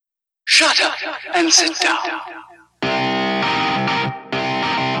Shut up and sit down.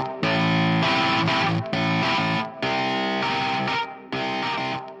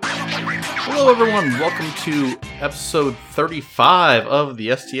 Hello everyone, welcome to episode 35 of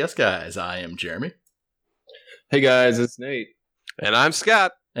the STS Guys. I am Jeremy. Hey guys, it's Nate. And I'm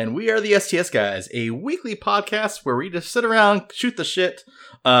Scott. And we are the STS Guys, a weekly podcast where we just sit around, shoot the shit,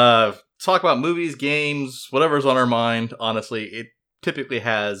 talk about movies, games, whatever's on our mind. Honestly, it typically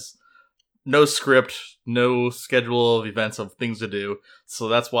has no script, no schedule of events of things to do. So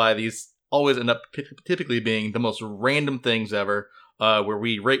that's why these always end up typically being the most random things ever, where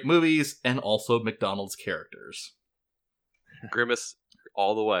we rate movies and also McDonald's characters. Grimace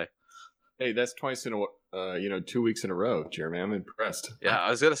all the way. Hey, that's twice in 2 weeks in a row, Jeremy. I'm impressed. Yeah, I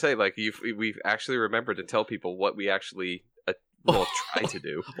was gonna say, like, we've actually remembered to tell people what we actually will try to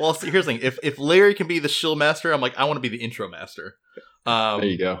do. Well, see, here's the thing: if Larry can be the shill master, I'm like, I want to be the intro master. There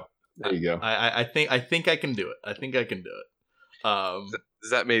you go. I think I can do it. I think I can do it.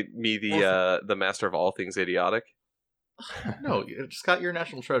 Does that make me the master of all things idiotic? No, Scott, you're a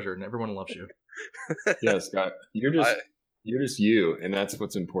national treasure, and everyone loves you. Yeah, Scott, you're just you, and that's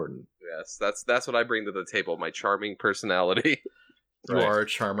what's important. Yes, that's what I bring to the table. My charming personality. You are a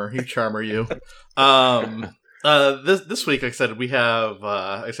charmer. You charmer, you. This week, like I said,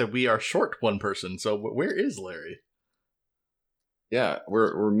 we are short one person. So where is Larry? Yeah,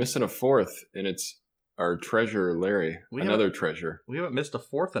 we're missing a fourth, and it's our treasure, Larry. Another treasure. We haven't missed a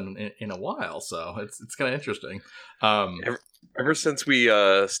fourth in a while, so it's kind of interesting. Ever since we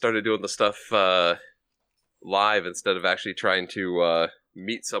started doing the stuff live instead of actually trying to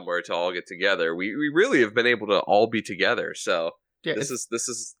meet somewhere to all get together, we really have been able to all be together. So yeah, this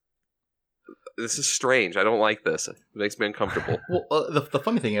is strange. I don't like this. It makes me uncomfortable. Well, the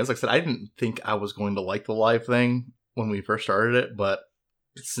funny thing is, like I said, I didn't think I was going to like the live thing when we first started it, but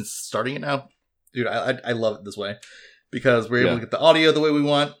since starting it now, dude, I love it this way because we're able to get the audio the way we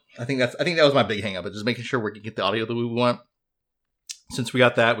want. I think that was my big hang up, just making sure we can get the audio the way we want. Since we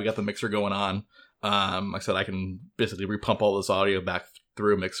got the mixer going on. Like I said, I can basically repump all this audio back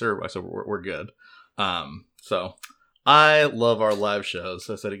through a mixer, so we're good. So I love our live shows.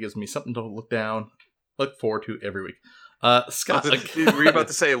 So I said it gives me something to look forward to every week. Scott, were you about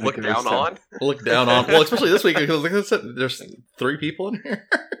to say look down on? Look down on. Well, especially this week because like I said, there's 3 people in here.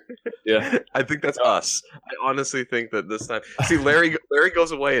 Yeah, I think that's us. I honestly think that this time. See, Larry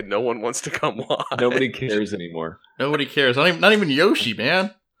goes away and no one wants to come on. Nobody cares anymore. Nobody cares. Not even Yoshi, man.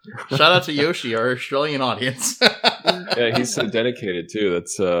 Shout out to Yoshi, our Australian audience. Yeah, he's so dedicated too.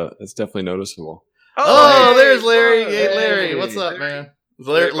 That's definitely noticeable. Oh, there's Larry. Hey, Larry, what's up, man?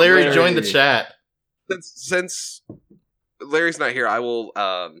 Larry joined the chat. Since Larry's not here, I will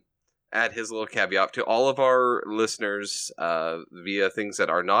add his little caveat to all of our listeners via things that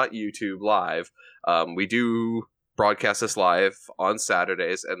are not YouTube live. We do broadcast this live on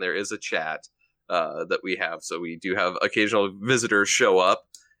Saturdays, and there is a chat that we have. So we do have occasional visitors show up.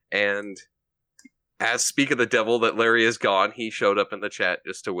 And as speak of the devil that Larry is gone, he showed up in the chat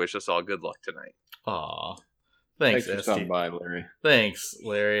just to wish us all good luck tonight. Aw. Thanks for stopping by, Larry. Thanks,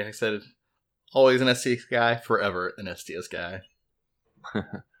 Larry. I said, always an STS guy, forever an STS guy.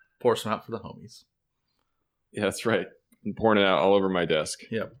 Pour some out for the homies. Yeah, that's right. I'm pouring it out all over my desk.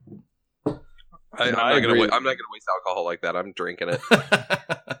 Yep. I'm not gonna waste alcohol like that. I'm drinking it.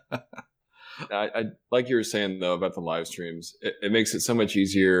 I like you were saying though about the live streams. It makes it so much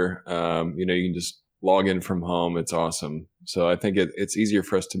easier. You can just log in from home. It's awesome. So I think it's easier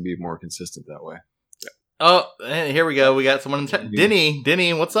for us to be more consistent that way. Yeah. Oh, hey, here we go. We got someone in chat.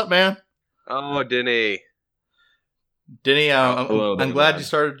 Denny, what's up, man? Oh, Denny, I'm glad you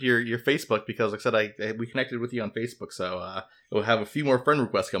started your Facebook because, like I said, we connected with you on Facebook, so we'll have a few more friend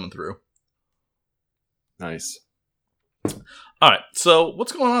requests coming through. Nice. All right, so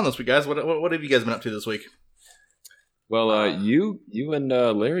what's going on this week, guys? What have you guys been up to this week? Well, you and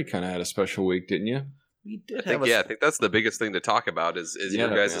Larry kind of had a special week, didn't you? We did. I think that's the biggest thing to talk about is your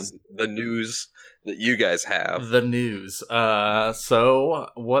guys' the news that you guys have. The news. So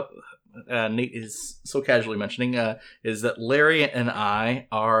what Nate is so casually mentioning is that Larry and I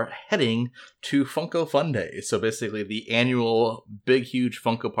are heading to Funko Fun Day. So basically the annual big, huge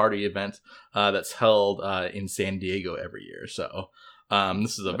Funko Party event that's held in San Diego every year. So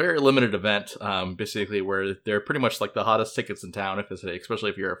this is a very limited event, basically where they're pretty much like the hottest tickets in town, especially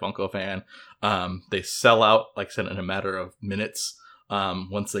if you're a Funko fan. They sell out, like I said, in a matter of minutes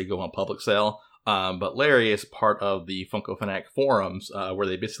once they go on public sale. But Larry is part of the Funko Fanatic forums, where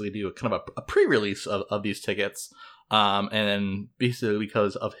they basically do a kind of a pre-release of these tickets. And then basically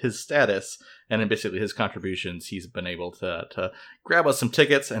because of his status and then basically his contributions, he's been able to grab us some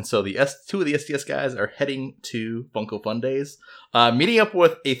tickets. And so two of the STS guys are heading to Funko Fun Days, meeting up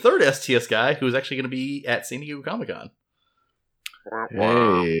with a third STS guy who's actually going to be at San Diego Comic-Con.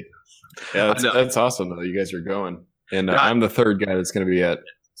 Hey. Yeah, that's awesome, though. You guys are going. And I'm the third guy that's going to be at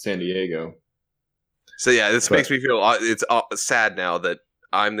San Diego. So yeah, this makes me feel it's sad now that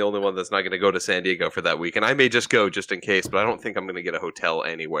I'm the only one that's not going to go to San Diego for that week, and I may just go just in case, but I don't think I'm going to get a hotel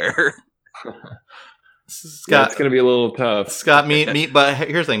anywhere. Scott, it's going to be a little tough. Scott, but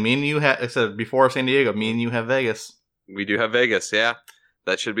here's the thing: me and you I said before San Diego, me and you have Vegas. We do have Vegas, yeah.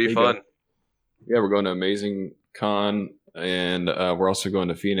 That should be fun. Yeah, we're going to Amazing Con, and we're also going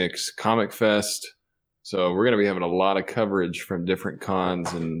to Phoenix Comic Fest. So we're going to be having a lot of coverage from different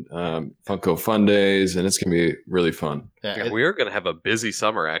cons and Funko Fun Days, and it's going to be really fun. Yeah, we are going to have a busy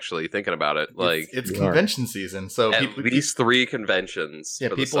summer, actually, thinking about it. It's convention season, so at least 3 conventions. Yeah,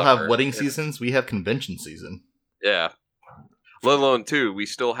 people have wedding seasons. We have convention season. Yeah, let alone too. We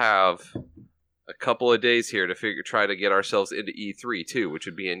still have a couple of days here to try to get ourselves into E3 too, which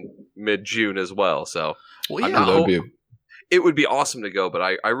would be in mid-June as well. So, it would be awesome to go,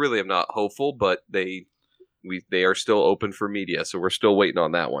 but I really am not hopeful. But they are still open for media, so we're still waiting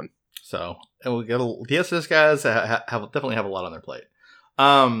on that one. So, and we'll get the STS guys definitely have a lot on their plate.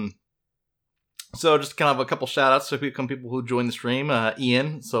 So just kind of a couple shout outs to people who joined the stream.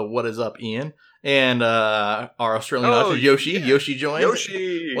 Ian, so what is up, Ian? And our Australian author, Yoshi. Yeah. Yoshi joined.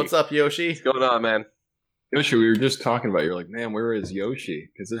 Yoshi! What's up, Yoshi? What's going on, man? Yoshi, we were just talking about, you're like, man, where is Yoshi?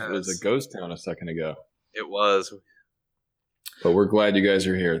 Because this was a ghost town a second ago. It was. But we're glad you guys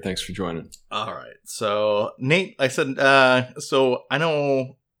are here. Thanks for joining. All right. So, Nate, I said, so I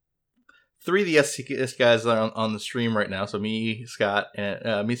know 3 of the STS guys are on the stream right now. So me, Scott,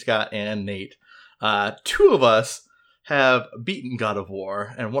 and Nate. 2 of us have beaten God of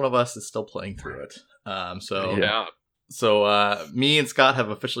War, and one of us is still playing through it. So me and Scott have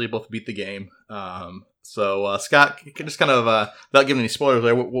officially both beat the game. So Scott, can just kind of, without giving any spoilers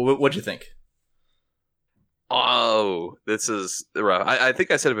there, what'd you think? Oh, this is rough. I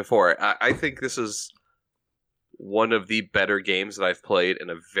think I said it before. I think this is one of the better games that I've played in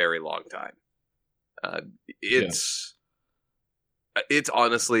a very long time. It's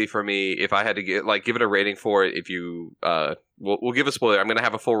honestly, for me, if I had to give it a rating for it, if you we'll give a spoiler. I'm going to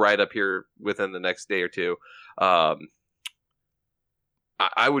have a full write up here within the next day or two. I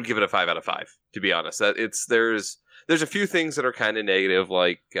would give it a 5 out of 5, to be honest. There's a few things that are kind of negative,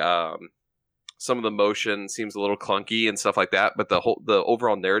 like some of the motion seems a little clunky and stuff like that, but the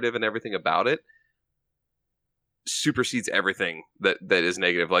overall narrative and everything about it supersedes everything that is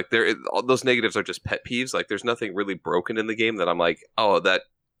negative. Like those negatives are just pet peeves. Like there's nothing really broken in the game that I'm like, oh, that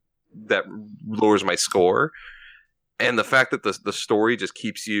lowers my score. And the fact that the story just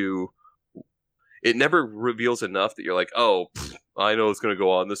keeps you, it never reveals enough that you're like, oh, I know it's going to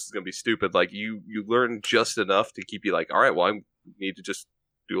go on. This is going to be stupid. Like you learn just enough to keep you like, all right, well, I need to just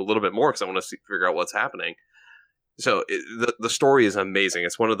do a little bit more because I want to figure out what's happening. So the story is amazing.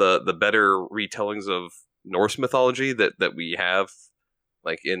 It's one of the better retellings of Norse mythology that we have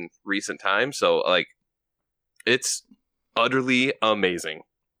like in recent times. So like it's utterly amazing.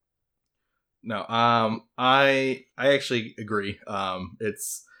 No, I actually agree.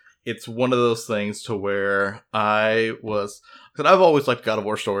 It's one of those things to where because I've always liked God of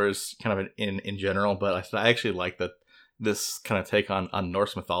War stories kind of in general, but I actually like that this kind of take on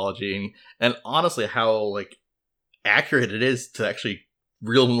Norse mythology and honestly how like accurate it is to actually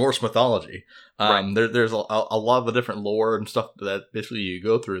real Norse mythology. Right. There's a lot of the different lore and stuff that basically you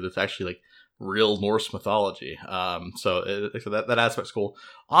go through that's actually like real Norse mythology. So that aspect's cool.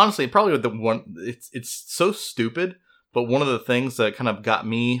 Honestly, probably the one it's so stupid, but one of the things that kind of got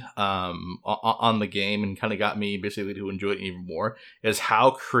me on the game and kind of got me basically to enjoy it even more is how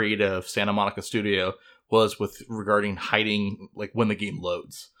creative Santa Monica Studio was with regarding hiding like when the game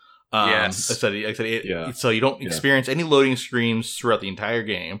loads. Yes. So you don't experience any loading screens throughout the entire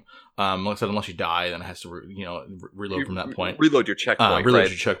game. Like I said, unless you die, then it has to reload from that point. Reload your checkpoint. Your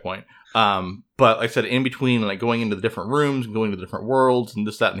checkpoint. But like I said, in between, like going into the different rooms, and going to the different worlds, and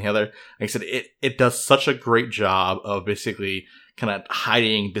this, that, and the other. Like I said, it does such a great job of basically kind of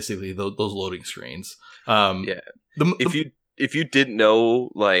hiding basically those loading screens. If you didn't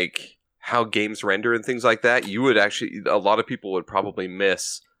know like how games render and things like that, you would actually, a lot of people would probably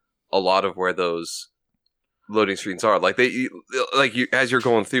miss a lot of where those loading screens are. Like as you're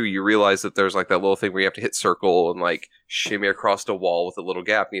going through, you realize that there's like that little thing where you have to hit circle and like shimmy across a wall with a little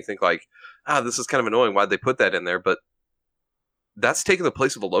gap, and you think like, this is kind of annoying. Why'd they put that in there? But that's taking the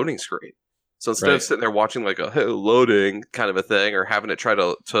place of a loading screen. So instead of sitting there watching like a hey, loading kind of a thing, or having it try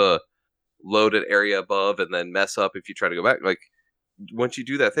to load an area above and then mess up if you try to go back, like once you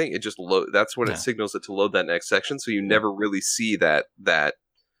do that thing, it just that's when it signals it to load that next section. So you never really see that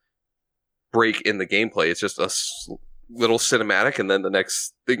break in the gameplay. It's just a little cinematic, and then the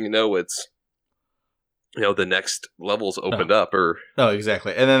next thing you know, it's the next level's opened up. Or no,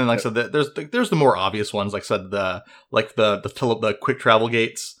 exactly. And then like I said, there's the more obvious ones. Like I said, the quick travel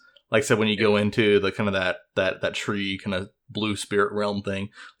gates. Like I said, when you go into the kind of that tree kind of blue spirit realm thing,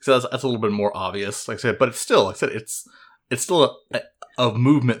 so that's a little bit more obvious. Like I said, but it's still, like I said, it's still a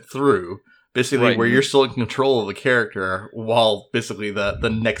movement through, basically where you're still in control of the character while basically the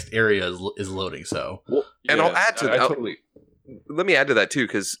next area is loading. So, I'll add to that. Let me add to that too,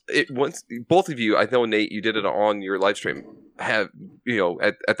 because once both of you, I know Nate, you did it on your live stream. Have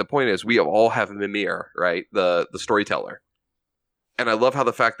at the point is we all have Mimir, right? The storyteller. And I love how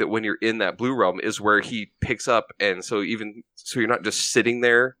the fact that when you're in that blue realm is where he picks up, and so you're not just sitting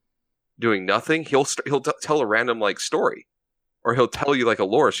there doing nothing. He'll tell a random like story, or he'll tell you like a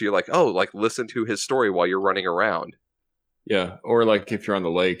lore. So you're like, oh, like listen to his story while you're running around. Yeah, or like if you're on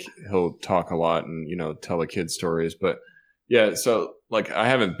the lake, he'll talk a lot and tell the kids stories. But yeah, so like I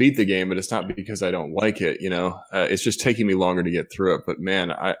haven't beat the game, but it's not because I don't like it. It's just taking me longer to get through it. But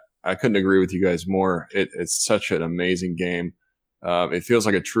man, I couldn't agree with you guys more. It's such an amazing game. It feels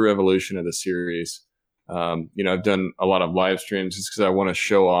like a true evolution of the series. I've done a lot of live streams just because I want to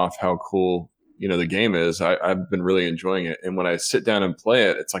show off how cool, the game is. I've been really enjoying it. And when I sit down and play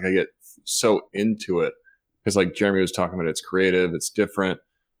it, it's like I get so into it because like Jeremy was talking about, it's creative, it's different.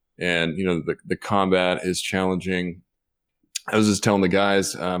 And, the combat is challenging. I was just telling the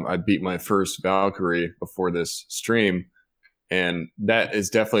guys, I beat my first Valkyrie before this stream. And that is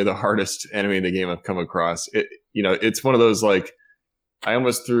definitely the hardest enemy in the game I've come across. It's one of those like, I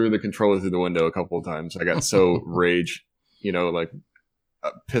almost threw the controller through the window a couple of times. I got so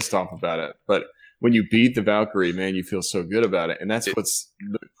pissed off about it. But when you beat the Valkyrie, man, you feel so good about it. And that's what's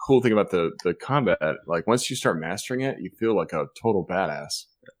the cool thing about the combat. Like once you start mastering it, you feel like a total badass.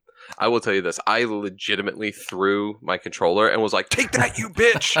 I will tell you this. I legitimately threw my controller and was like, take that, you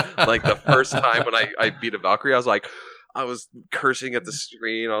bitch! Like the first time when I beat a Valkyrie, I was cursing at the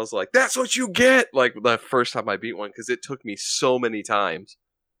screen. I was like, that's what you get! Like, the first time I beat one, because it took me so many times.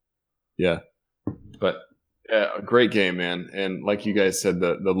 Yeah. But, a great game, man. And like you guys said,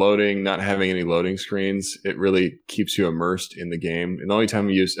 the loading, not having any loading screens, it really keeps you immersed in the game. And the only time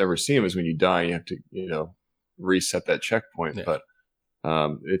you ever see them is when you die and you have to, reset that checkpoint. Yeah. But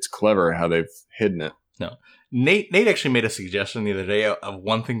it's clever how they've hidden it. No. Nate actually made a suggestion the other day of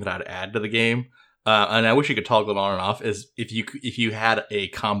one thing that I'd add to the game. And I wish you could toggle it on and off, is if you had a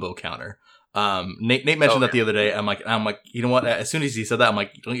combo counter. Nate mentioned that the other day. I'm like, you know what? As soon as he said that, I'm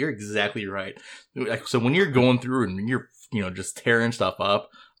like, you're exactly right. So when you're going through and you're, just tearing stuff up,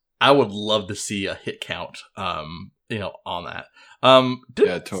 I would love to see a hit count, on that.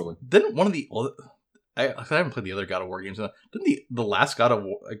 Yeah, totally. Didn't one of the, I haven't played the other God of War games. Didn't the last God of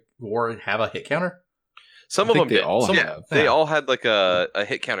War have a hit counter? Some of them did. All have. They all had like a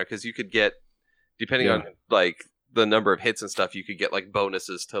hit counter, because you could get, depending on like the number of hits and stuff, you could get like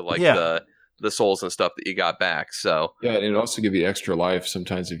bonuses to like the souls and stuff that you got back. So yeah, and it also give you extra life.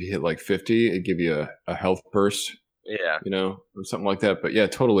 Sometimes if you hit like 50, it give you a health burst. Yeah, or something like that. But yeah,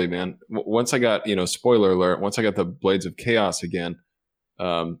 totally, man. Once I got, spoiler alert, once I got the Blades of Chaos again,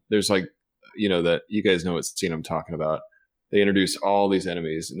 there's like, that you guys know what scene I'm talking about. They introduce all these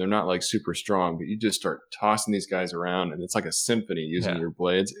enemies, and they're not like super strong, but you just start tossing these guys around, and it's like a symphony using your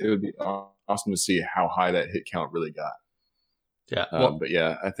blades. It would be awesome to see how high that hit count really got. Yeah, but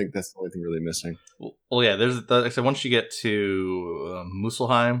yeah, I think that's the only thing really missing. Well, yeah. There's like I said, once you get to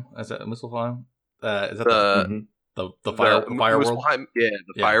Muspelheim, is that Muspelheim? Is that the fire world? Yeah,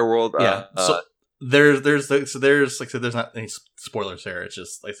 the fire world. Yeah. So there's like I said, there's not any spoilers there. It's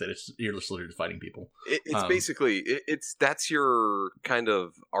just like I said, you're just literally fighting people. It's basically that's your kind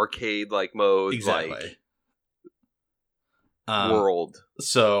of arcade like mode, exactly. World.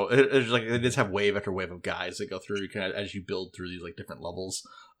 So it's like they just have wave after wave of guys that go through kind of as you build through these like different levels.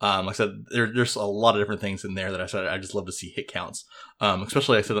 Like I said, there's a lot of different things in there that I said I just love to see hit counts.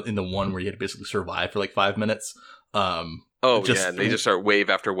 Especially like I said in the one where you had to basically survive for like 5 minutes. And they just start wave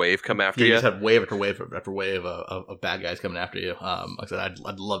after wave come after you. You just have wave after wave after wave of bad guys coming after you. Like I said,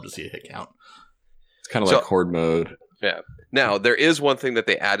 I'd love to see a hit count. It's kind of like horde mode. Yeah. Now, there is one thing that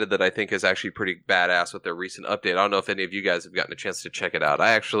they added that I think is actually pretty badass with their recent update. I don't know if any of you guys have gotten a chance to check it out.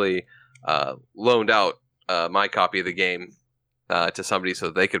 I actually loaned out my copy of the game to somebody so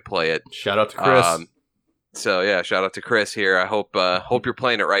they could play it. Shout out to Chris. So yeah, shout out to Chris here. I hope you're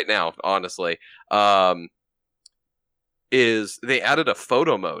playing it right now. Honestly, is they added a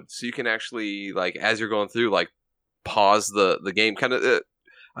photo mode, so you can actually like as you're going through, like pause the game. Kind of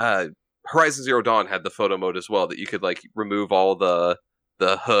Horizon Zero Dawn had the photo mode as well, that you could like remove all the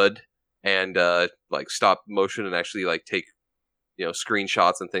hood and like stop motion and actually like take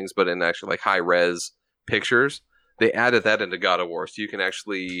screenshots and things, but in actually like high res pictures. They added that into God of War, so you can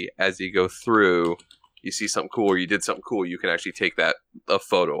actually, as you go through, you see something cool or you did something cool, you can actually take a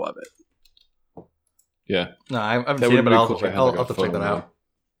photo of it. Yeah. No, I haven't seen it, but I'll have to check that out.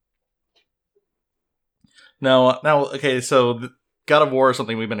 Now, okay, so God of War is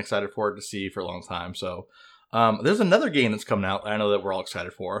something we've been excited for to see for a long time. So there's another game that's coming out I know that we're all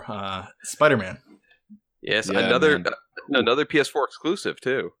excited for, Spider-Man. Yes, another PS4 exclusive,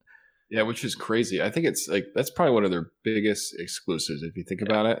 too. Yeah, which is crazy. I think it's like that's probably one of their biggest exclusives if you think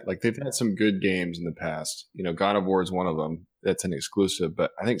about it. Like they've had some good games in the past. God of War is one of them. That's an exclusive,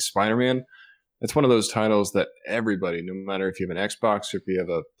 but I think Spider-Man, it's one of those titles that everybody, no matter if you have an Xbox or if you have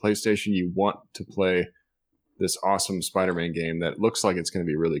a PlayStation, you want to play this awesome Spider-Man game that looks like it's going to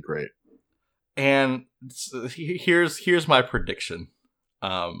be really great. And here's my prediction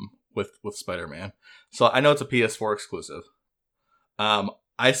with Spider-Man. So I know it's a PS4 exclusive.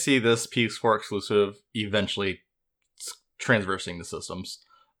 I see this PS4 exclusive eventually transversing the systems.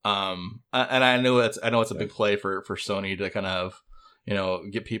 And I know it's a big play for Sony to kind of,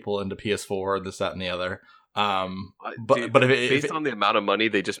 get people into PS4, this, that, and the other. But if on the amount of money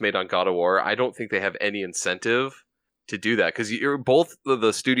they just made on God of War, I don't think they have any incentive to do that, because you're both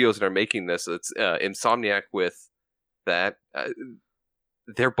the studios that are making this. It's Insomniac with that.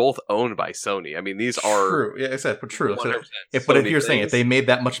 They're both owned by Sony. I mean, these are true. Yeah, I said, but true. But if you're saying if they made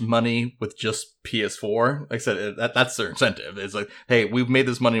that much money with just PS4, like I said, that's their incentive. It's like, hey, we've made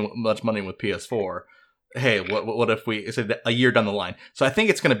much money with PS4. Hey, what if we said a year down the line? So I think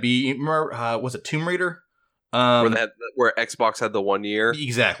it's going to be. Remember, was it Tomb Raider? Where Xbox had the 1 year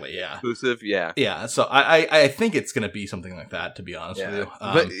exactly, yeah, exclusive, yeah. So I think it's going to be something like that. To be honest with you,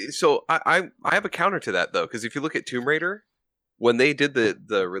 but so I have a counter to that though, because if you look at Tomb Raider, when they did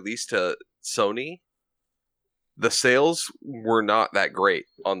the release to Sony, the sales were not that great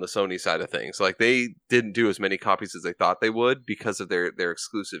on the Sony side of things. Like they didn't do as many copies as they thought they would because of their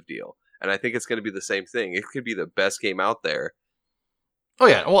exclusive deal. And I think it's going to be the same thing. It could be the best game out there. Oh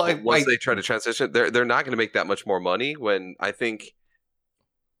yeah, well, once they try to transition, they're not going to make that much more money. When I think,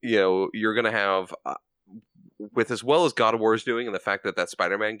 you're going to have, with as well as God of War is doing, and the fact that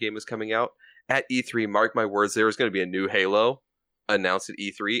Spider-Man game is coming out at E3. Mark my words, there is going to be a new Halo announced at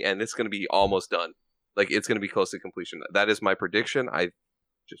E3, and it's going to be almost done. Like it's going to be close to completion. That is my prediction. I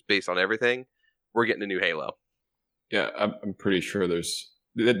just based on everything, we're getting a new Halo. Yeah, I'm pretty sure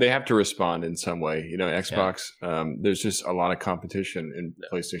they have to respond in some way. Xbox, there's just a lot of competition in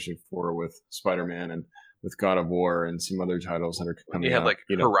PlayStation 4 with Spider-Man and with God of War and some other titles that are coming out. You had like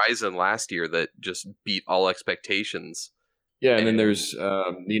Horizon last year that just beat all expectations. Yeah, and then there's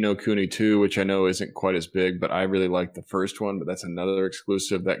Ni no Kuni 2, which I know isn't quite as big, but I really like the first one. But that's another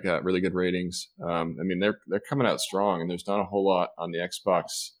exclusive that got really good ratings. I mean, they're coming out strong, and there's not a whole lot on the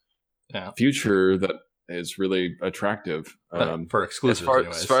Xbox future that is really attractive for exclusives.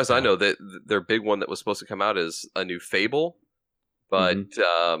 As far as I know, that their big one that was supposed to come out is a new Fable, but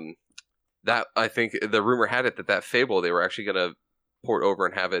that I think the rumor had it that Fable they were actually going to port over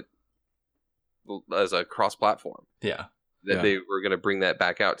and have it as a cross-platform. Yeah. They were going to bring that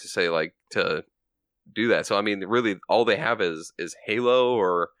back out to say like to do that. So I mean, really, all they have is Halo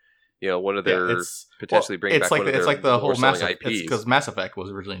or one of their potentially bring back one of their it's like the whole Mass IPs. Because Mass Effect was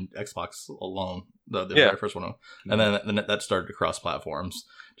originally Xbox alone, the very first one, and then that started to cross platforms.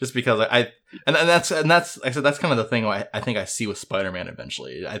 Just because that's I said that's kind of the thing I think I see with Spider-Man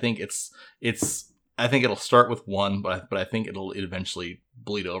eventually. I think I think it'll start with one, but I think it'll eventually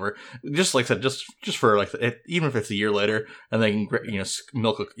bleed over. Just like I said, just for like even if it's a year later and they can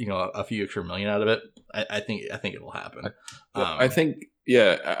milk a few extra million out of it, I think it'll happen. I think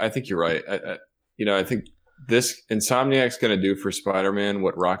you're right. I think this Insomniac's going to do for Spider-Man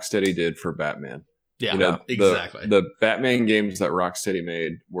what Rocksteady did for Batman. Yeah, exactly. The Batman games that Rocksteady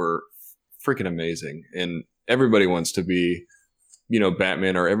made were freaking amazing, and everybody wants to be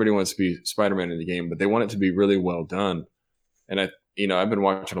Batman, or everybody wants to be Spider-Man in the game, but they want it to be really well done. And I've been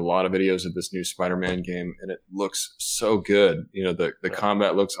watching a lot of videos of this new Spider-Man game, and it looks so good. The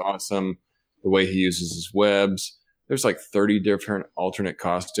combat looks awesome. The way he uses his webs. There's like 30 different alternate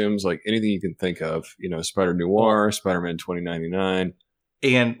costumes, like anything you can think of. Spider Noir, Spider-Man 2099.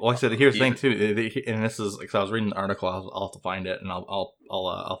 And like I said, here's the thing too, and this is because I was reading an article. I'll have to find it, and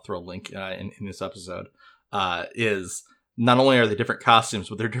I'll throw a link in this episode. is not only are they different costumes,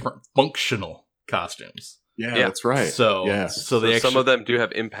 but they're different functional costumes. Yeah, Yeah. that's right. So yeah. so they some actually, of them do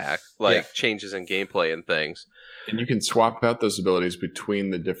have impact, like Yeah. changes in gameplay and things. And you can swap out those abilities between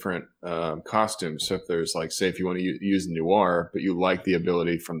the different costumes. So if there's like, say, if you want to use Noir, but you like the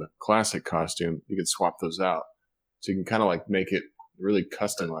ability from the classic costume, you can swap those out. So you can kind of like make it really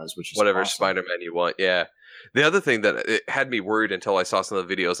customized, which is Whatever awesome. Spider-Man you want. Yeah. The other thing that it had me worried until I saw some of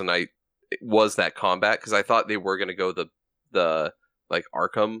the videos, and it was that combat, because I thought they were going to go the like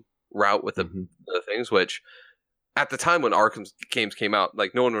Arkham route with the things, which at the time when Arkham games came out,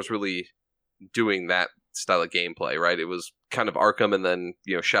 like no one was really doing that style of gameplay, right? It was kind of Arkham, and then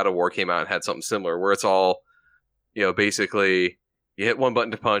Shadow War came out and had something similar, where it's all basically you hit one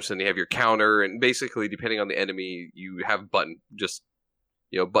button to punch, then you have your counter, and basically depending on the enemy, you have button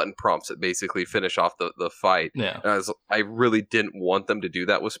prompts that basically finish off the fight. Yeah. And I really didn't want them to do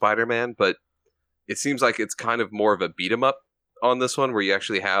that with Spider-Man, but it seems like it's kind of more of a beat 'em up on this one, where you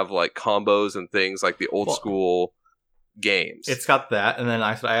actually have like combos and things like the old school games. It's got that, and then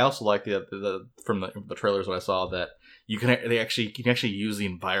I also like the from the trailers that I saw that you can actually use the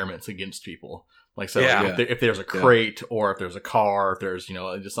environments against people. Like, so if there's a crate, or if there's a car, if there's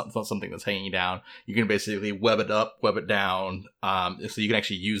just something that's hanging down, you can basically web it up, web it down, so you can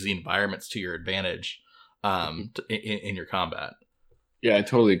actually use the environments to your advantage in your combat. Yeah, I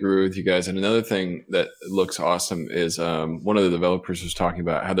totally agree with you guys. And another thing that looks awesome is one of the developers was talking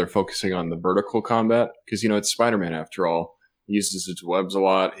about how they're focusing on the vertical combat, because it's Spider-Man after all. He uses his webs a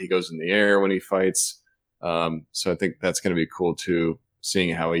lot. He goes in the air when he fights. So I think that's going to be cool too,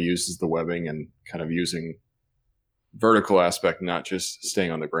 seeing how he uses the webbing and kind of using vertical aspect, not just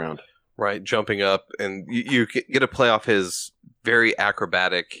staying on the ground. Right, jumping up, and you get to play off his very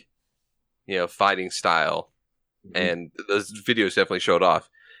acrobatic, fighting style. And those videos definitely showed off.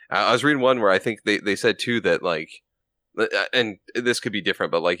 I was reading one where I think they said too that like, and this could be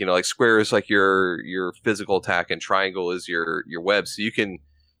different, but like like square is like your physical attack, and triangle is your web. So you can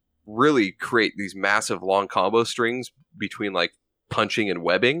really create these massive long combo strings between like punching and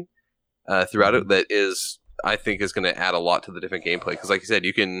webbing throughout it. That is, I think, is going to add a lot to the different gameplay, because like you said,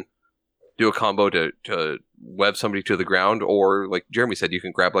 you can do a combo to web somebody to the ground, or like Jeremy said, you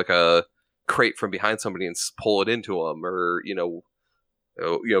can grab like a crate from behind somebody and pull it into them, or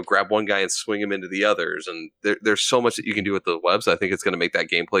grab one guy and swing him into the others. And there's so much that you can do with the webs. I think it's going to make that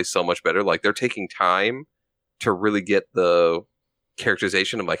gameplay so much better. Like, they're taking time to really get the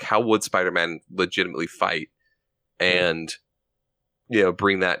characterization of like, how would Spider-Man legitimately fight, and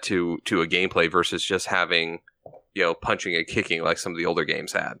bring that to a gameplay versus just having punching and kicking like some of the older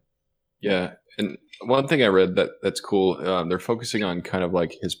games had. Yeah. And one thing I read that's cool, they're focusing on kind of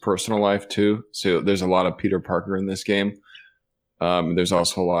like his personal life too. So there's a lot of Peter Parker in this game. There's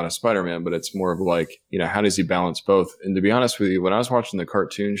also a lot of Spider-Man, but it's more of like, how does he balance both? And to be honest with you, when I was watching the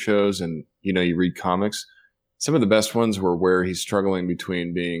cartoon shows and, you read comics, some of the best ones were where he's struggling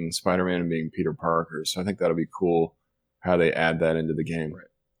between being Spider-Man and being Peter Parker. So I think that'll be cool how they add that into the game. Right.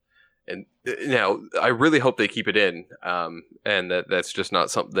 And now I really hope they keep it in, and that's just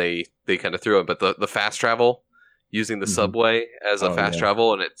not something they kind of threw in. But the fast travel, using the subway as a fast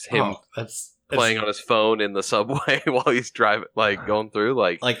travel, and it's him playing on his phone in the subway while he's driving, like going through,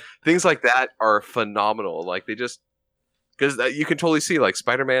 like things like that are phenomenal. Like, they just, because you can totally see, like,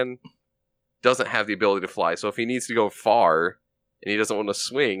 Spider-Man doesn't have the ability to fly, so if he needs to go far and he doesn't want to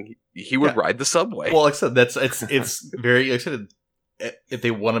swing, he would ride the subway. Well, like I said, it's very, like I said, if they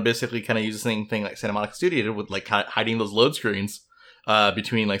want to basically kind of use the same thing like Santa Monica Studio did with like kind of hiding those load screens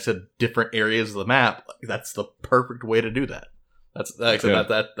between, like I said, different areas of the map, that's the perfect way to do that. That's like I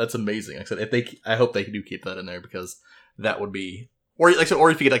said, that's amazing. Like I said, I hope they do keep that in there, because that would be, or like I said,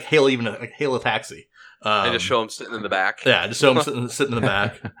 or if you could hail a taxi, and just show him sitting in the back. Yeah, just show him sitting in the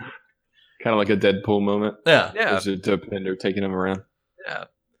back. Kind of like a Deadpool moment. Yeah. There's a Dopinder taking him around. Yeah.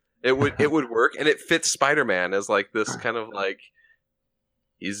 It would work, and it fits Spider-Man as like this kind of like,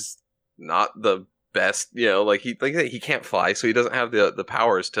 he's not the best, like he can't fly, so he doesn't have the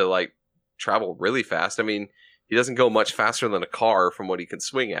powers to like travel really fast. I mean, he doesn't go much faster than a car from what he can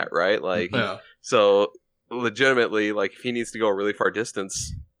swing at, right? Like, so legitimately, like, if he needs to go a really far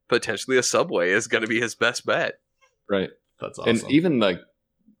distance, potentially a subway is going to be his best bet. Right. That's awesome. And even like,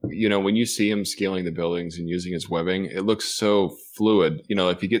 when you see him scaling the buildings and using his webbing, it looks so fluid.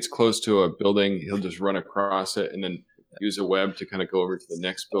 If he gets close to a building, he'll just run across it and then use a web to kind of go over to the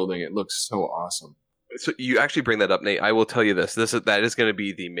next building. It looks so awesome. So you actually bring that up, Nate. I will tell you this. That is going to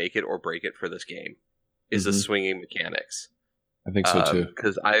be the make it or break it for this game, is the swinging mechanics. I think so too.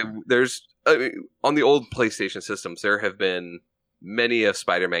 Because on the old PlayStation systems, there have been many a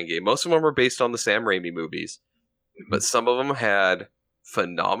Spider-Man game. Most of them are based on the Sam Raimi movies, but some of them had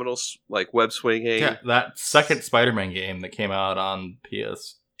phenomenal like web swinging. Yeah, that second Spider-Man game that came out on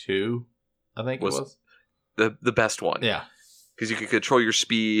PS2, I think it was the best one. Yeah, because you could control your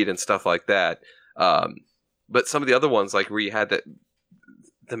speed and stuff like that. But some of the other ones, like where you had that,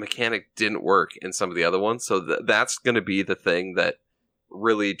 the mechanic didn't work in some of the other ones. So that's going to be the thing that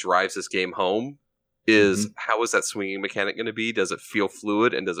really drives this game home. Is how is that swinging mechanic going to be? Does it feel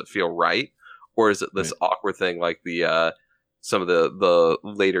fluid and does it feel right, or is it this awkward thing like the some of the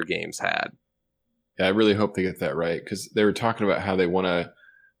later games had? Yeah, I really hope they get that right, because they were talking about how they want to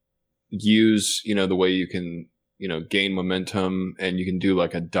use, the way you can, gain momentum, and you can do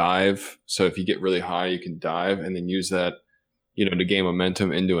like a dive. So if you get really high, you can dive and then use that, to gain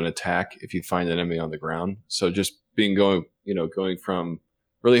momentum into an attack if you find an enemy on the ground. So just going from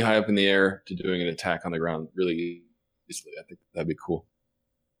really high up in the air to doing an attack on the ground really easily. I think that'd be cool.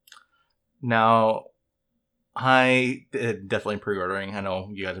 Now, I definitely pre-ordering. I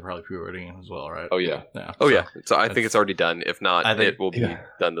know you guys are probably pre-ordering it as well, right? Oh yeah. Yeah. So I think it's already done. If not, it will be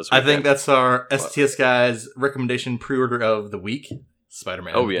done this weekend. I think that's our STS guys recommendation pre-order of the week.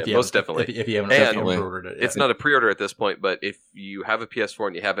 Spider-Man. Oh yeah, most definitely. If you haven't pre-ordered it, it's not a pre-order at this point. But if you have a PS4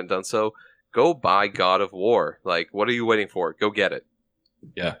 and you haven't done so, go buy God of War. Like, what are you waiting for? Go get it.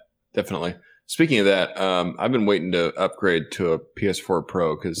 Yeah, definitely. Speaking of that, I've been waiting to upgrade to a PS4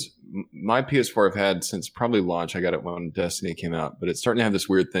 Pro, because my PS4 I've had since probably launch. I got it when Destiny came out, but it's starting to have this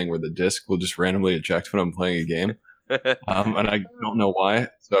weird thing where the disc will just randomly eject when I'm playing a game. And I don't know why.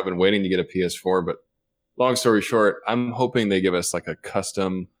 So I've been waiting to get a PS4, but long story short, I'm hoping they give us like a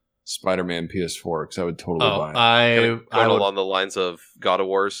custom Spider-Man PS4, because I would totally buy it. I would, along the lines of God of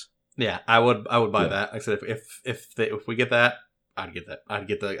Wars. Yeah, I would buy that. Like I said, if we get that, I'd get that. I'd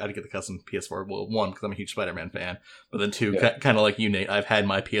get the custom PS4. Well, one, because I'm a huge Spider-Man fan, but then two, kind of like you, Nate, I've had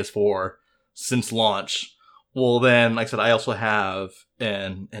my PS4 since launch. Well, then, like I said, I also have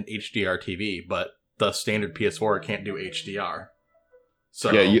an HDR TV, but the standard PS4 can't do HDR.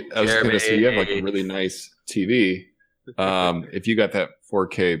 So yeah, I was going to say, you have like a really nice TV. If you got that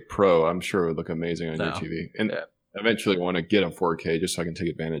 4K Pro, I'm sure it would look amazing on your TV. And eventually I want to get a 4K just so I can take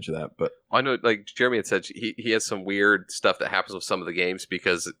advantage of that. But I know, like Jeremy had said, he has some weird stuff that happens with some of the games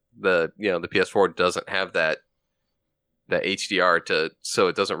because the PS4 doesn't have that HDR so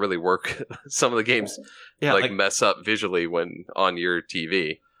it doesn't really work. Some of the games mess up visually when on your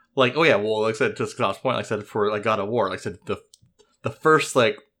TV. Like, oh yeah, well, like I said, to Scott's point, like I said, for like God of War, like I said, the first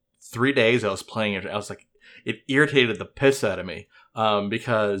 3 days I was playing it, I was like, it irritated the piss out of me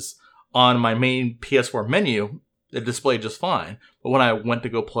because on my main PS4 menu, it displayed just fine. But when I went to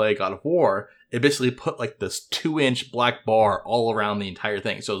go play God of War, it basically put like this 2-inch black bar all around the entire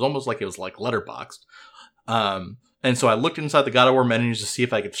thing. So it was almost like it was like letterboxed. And so I looked inside the God of War menus to see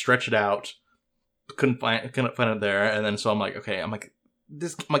if I could stretch it out. Couldn't find it there. And then so I'm like, okay,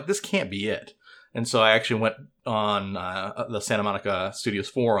 this can't be it. And so I actually went on the Santa Monica Studios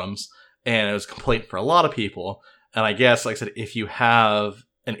forums, and it was a complaint for a lot of people. And I guess, like I said, if you have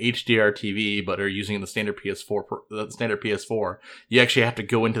an HDR TV but are using the standard PS4, you actually have to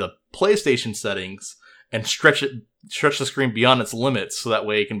go into the PlayStation settings and stretch the screen beyond its limits, so that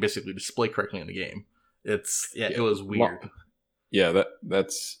way it can basically display correctly in the game. It was weird. Well, yeah,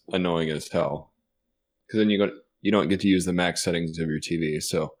 that's annoying as hell, because then you don't get to use the max settings of your TV.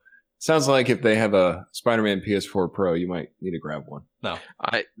 So sounds like if they have a Spider-Man PS4 Pro, you might need to grab one. No,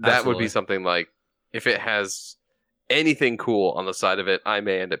 that would be something like, if it has anything cool on the side of it, I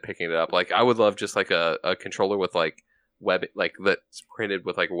may end up picking it up. Like, I would love just like a controller with like web, like that's printed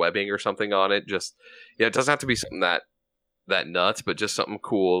with like webbing or something on it. Just, it doesn't have to be something that nuts, but just something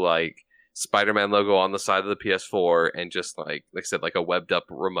cool like Spider-Man logo on the side of the PS4, and just like I said, like a webbed up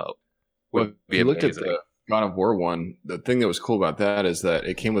remote would be amazing. Looked at the God of War one, the thing that was cool about that is that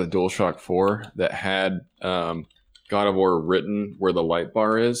it came with a DualShock 4 that had God of War written where the light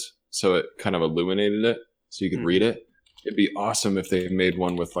bar is, so it kind of illuminated it so you could read it. It'd be awesome if they made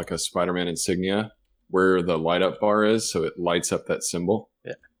one with like a Spider-Man insignia where the light up bar is, so it lights up that symbol.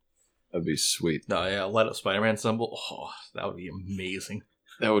 Yeah, that'd be sweet. No, yeah, light up Spider-Man symbol. Oh, that would be amazing.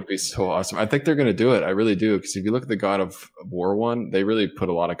 That would be so awesome. I think they're going to do it. I really do. Because if you look at the God of War one, they really put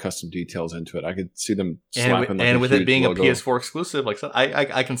a lot of custom details into it. I could see them slapping and with it being logo. a PS4 exclusive, like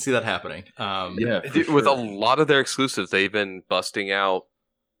I can see that happening. With a lot of their exclusives, they've been busting out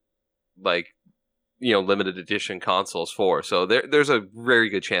like limited edition consoles for. So there's a very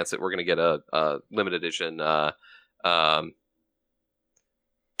good chance that we're going to get a limited edition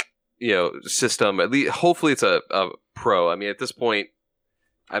system. At least, hopefully, it's a Pro. I mean, at this point,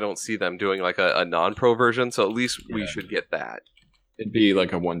 I don't see them doing like a non-pro version, so at least we should get that. It'd be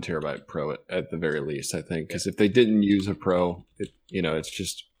like a 1 terabyte Pro at the very least, I think, because if they didn't use a Pro, it's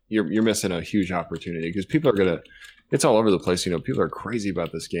just you're missing a huge opportunity because people are it's all over the place. People are crazy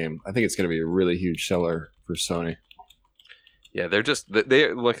about this game. I think it's gonna be a really huge seller for Sony. Yeah, they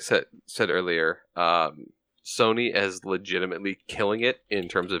like I said earlier. Sony is legitimately killing it in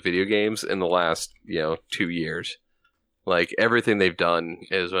terms of video games in the last 2 years. Like everything they've done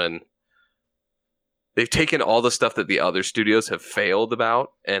is when they've taken all the stuff that the other studios have failed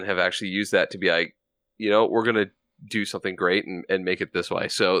about and have actually used that to be like, we're gonna do something great and make it this way.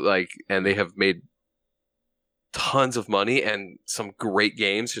 So and they have made tons of money and some great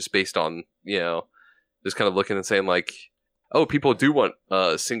games just based on just kind of looking and saying like, oh, people do want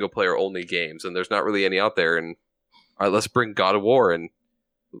single player only games, and there's not really any out there. And all right, let's bring God of War, and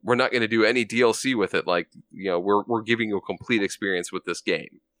we're not going to do any DLC with it. Like, we're giving you a complete experience with this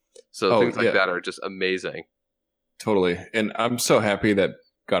game. So things like that are just amazing. Totally, and I'm so happy that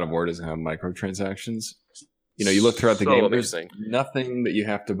God of War doesn't have microtransactions. You look throughout the game. Amazing. There's nothing that you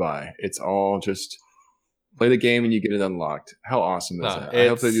have to buy. It's all just play the game and you get it unlocked. How awesome is that? I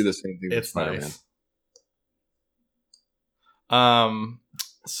hope they do the same thing with Spider-Man. Nice.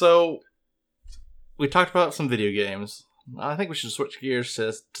 So we talked about some video games. I think we should switch gears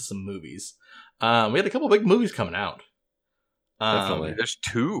to some movies. We had a couple big movies coming out. Definitely. There's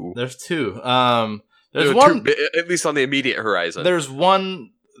two. There's two. There's one, at least on the immediate horizon. There's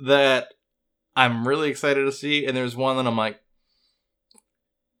one that I'm really excited to see, and there's one that I'm like,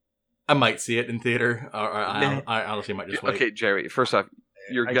 I might see it in theater, or I honestly might just wait. Okay, Jerry. First off,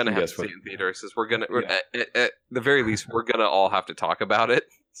 you're gonna have to see it in theater because at the very least we're gonna all have to talk about it.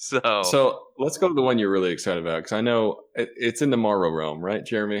 So let's go to the one you're really excited about because I know it's in the Marvel realm, right,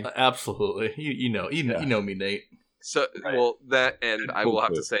 Jeremy? Absolutely. You know me, Nate. So right. Well, that and I will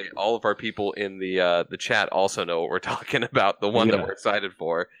have to say all of our people in the chat also know what we're talking about. The one that we're excited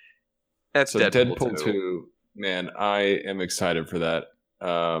for. That's Deadpool 2. Man, I am excited for that.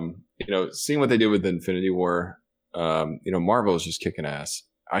 Seeing what they did with Infinity War, Marvel is just kicking ass.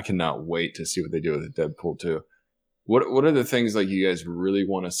 I cannot wait to see what they do with Deadpool 2. What are the things like you guys really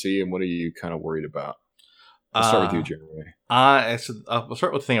want to see, and what are you kind of worried about? I'll start with you, Jeremy. I'll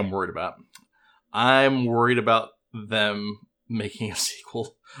start with the thing I'm worried about. I'm worried about them making a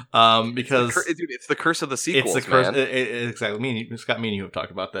sequel because it's the curse of the sequels. It's the curse. Exactly. Scott, me and you have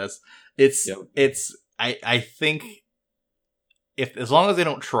talked about this. I think as long as they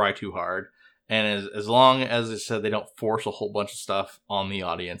don't try too hard, and as long as I said they don't force a whole bunch of stuff on the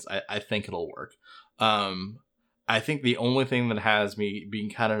audience, I think it'll work. I think the only thing that has me being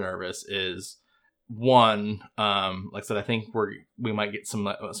kind of nervous is one, like I said, I think we might get some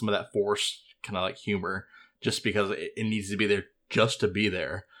of that forced kind of like humor just because it needs to be there just to be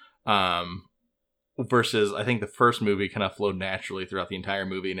there. Versus, I think the first movie kind of flowed naturally throughout the entire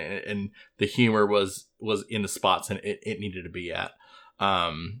movie, and the humor was in the spots and it needed to be at.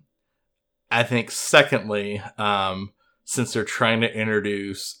 I think secondly, since they're trying to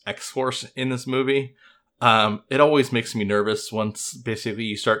introduce X-Force in this movie, it always makes me nervous once basically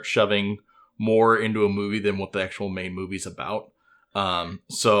you start shoving more into a movie than what the actual main movie's about.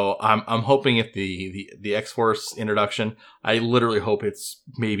 So I'm hoping if the X-Force introduction, I literally hope it's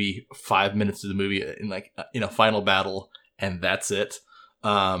maybe 5 minutes of the movie in a final battle, and that's it.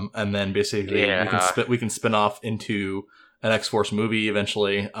 And then basically we can spin off into an X-Force movie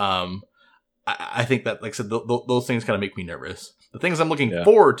eventually. I think that, like I said, those things kind of make me nervous. The things I'm looking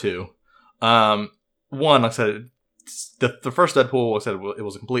forward to, one, like I said, the first Deadpool, like I said, it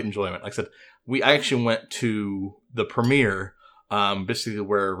was a complete enjoyment. Like I said, I actually went to the premiere, basically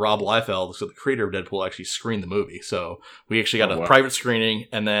where Rob Liefeld, so the creator of Deadpool, actually screened the movie. So we actually got a private screening,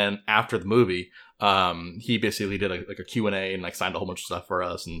 and then after the movie, he basically did a Q&A and signed a whole bunch of stuff for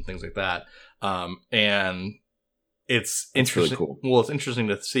us and things like that. And it's interesting. Really cool. Well, it's interesting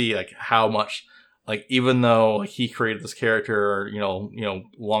to see how much, even though he created this character,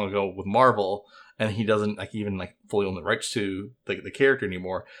 long ago with Marvel, and he doesn't even fully own the rights to the character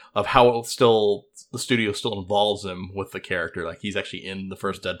anymore, of how the studio still involves him with the character. He's actually in the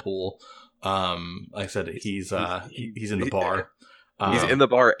first Deadpool. Like I said, he's in the bar. He's in the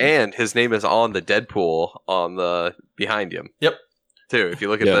bar, and his name is on the Deadpool on the behind him. Yep. Too. If you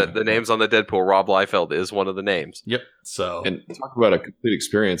look at the names on the Deadpool, Rob Liefeld is one of the names. Yep. So, and talk about a complete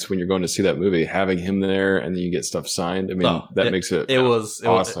experience when you're going to see that movie, having him there, and then you get stuff signed. I mean, makes it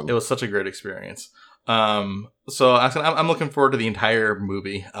awesome. It was such a great experience. So I'm looking forward to the entire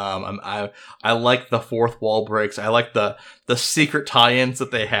movie. I like the fourth wall breaks. I like the secret tie-ins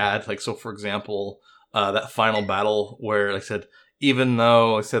that they had. So for example, that final battle where, like I said, even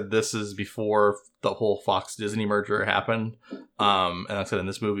though I said this is before the whole Fox Disney merger happened, and I said in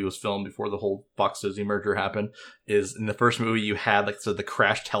this movie was filmed before the whole Fox Disney merger happened, is in the first movie you had like the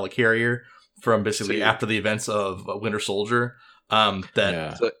crashed helicarrier from basically after the events of Winter Soldier.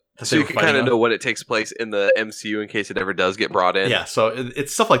 So you can kind of know when it takes place in the MCU in case it ever does get brought in. Yeah, so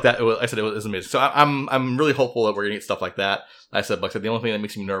it's stuff like that. I said it was amazing. So I'm really hopeful that we're going to get stuff like that. I said, the only thing that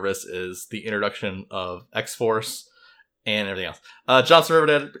makes me nervous is the introduction of X-Force and everything else. Johnson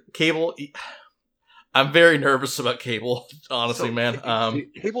Riverdale, Cable. I'm very nervous about Cable, honestly, man.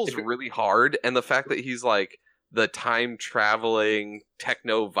 Cable's really hard, and the fact that he's like the time traveling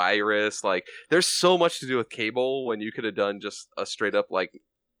techno virus, like there's so much to do with Cable when you could have done just a straight up like,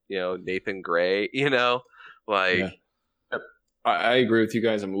 Nathan Gray, like. Yeah. I agree with you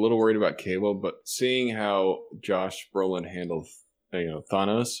guys. I'm a little worried about Cable, but seeing how Josh Brolin handled,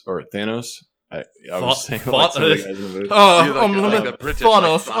 Thanos. I was saying like some of the guys in the movie.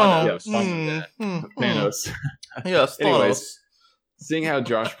 Thanos. Yes, Anyways, seeing how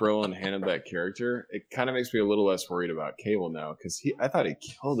Josh Brolin handled that character, it kind of makes me a little less worried about Cable now, because I thought he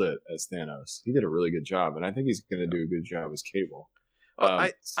killed it as Thanos. He did a really good job, and I think he's going to do a good job as Cable.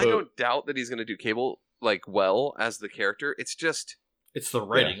 I don't doubt that he's going to do Cable like well as the character. It's just the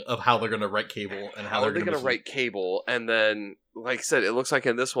writing of how they're going to write Cable and how they're going to write Cable, and then like I said, it looks like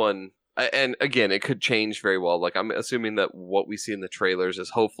in this one, and again, it could change very well. Like I'm assuming that what we see in the trailers is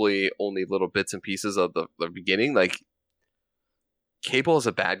hopefully only little bits and pieces of the beginning. Like Cable as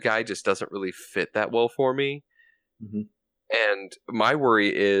a bad guy just doesn't really fit that well for me, and my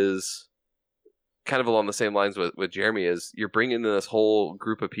worry is kind of along the same lines with Jeremy, is you're bringing in this whole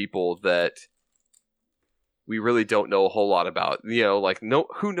group of people that we really don't know a whole lot about.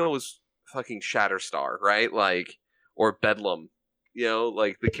 Who knows fucking Shatterstar, right? Like, or Bedlam,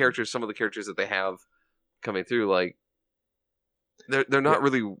 like some of the characters that they have coming through, like they're not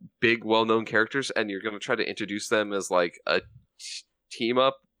really big, well-known characters, and you're going to try to introduce them as like a team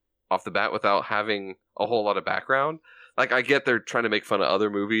up off the bat without having a whole lot of background. Like, I get they're trying to make fun of other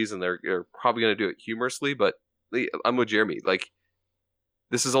movies, and they're probably going to do it humorously, but I'm with Jeremy. Like,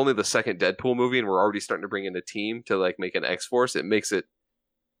 this is only the second Deadpool movie, and we're already starting to bring in a team to, like, make an X-Force. It makes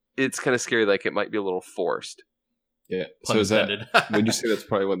it's kind of scary, like, it might be a little forced. Yeah. So would you say that's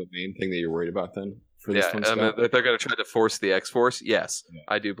probably one of the main thing that you're worried about, then, for this one, Scott? That they're going to try to force the X-Force? Yes,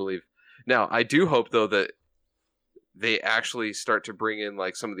 I do believe. Now, I do hope, though, that they actually start to bring in,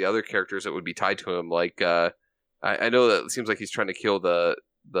 like, some of the other characters that would be tied to him, like, I know that it seems like he's trying to kill the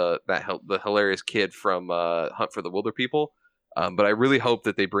hilarious kid from Hunt for the Wilder People, but I really hope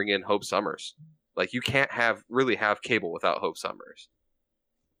that they bring in Hope Summers. Like, you can't really have Cable without Hope Summers.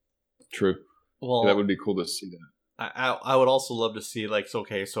 True. Well, that would be cool to see that. I would also love to see, like, so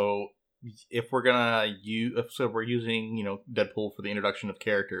if we're gonna we're using Deadpool for the introduction of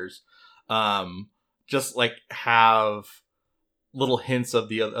characters, just like have little hints of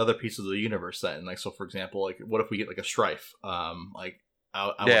the other pieces of the universe then. Like, so for example, like what if we get like a Strife? I'd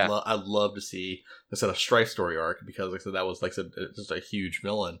love to see a Strife story arc, because like I said, that was like I said, just a huge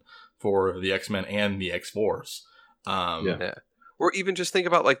villain for the X-Men and the X-Force. Or even just think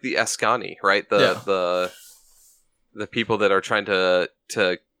about like the Ascani, right? The people that are trying to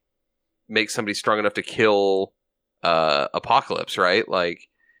make somebody strong enough to kill Apocalypse, right? Like,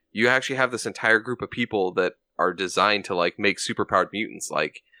 you actually have this entire group of people that are designed to like make superpowered mutants.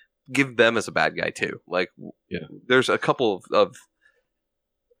 Like, give them as a bad guy too. Like, there's a couple of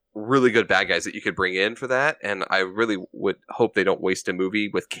really good bad guys that you could bring in for that, and I really would hope they don't waste a movie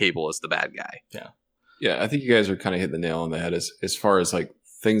with Cable as the bad guy. I think you guys are kind of hitting the nail on the head as far as like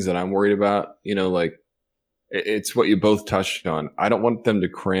things that I'm worried about. Like, it's what you both touched on. I don't want them to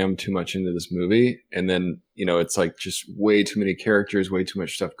cram too much into this movie, and then it's like just way too many characters, way too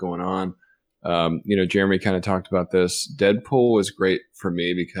much stuff going on. Jeremy kind of talked about this. Deadpool was great for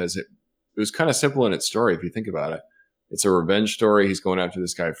me because it was kind of simple in its story. If you think about it, it's a revenge story. He's going after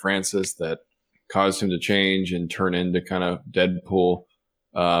this guy, Francis, that caused him to change and turn into kind of Deadpool.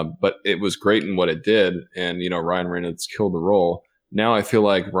 But it was great in what it did. And, Ryan Reynolds killed the role. Now I feel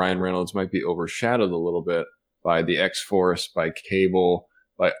like Ryan Reynolds might be overshadowed a little bit by the X-Force, by Cable,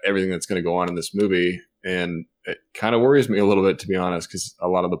 by everything that's going to go on in this movie. And it kind of worries me a little bit, to be honest, because a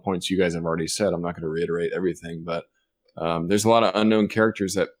lot of the points you guys have already said, I'm not going to reiterate everything, but there's a lot of unknown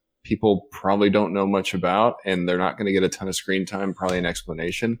characters that people probably don't know much about, and they're not going to get a ton of screen time, probably an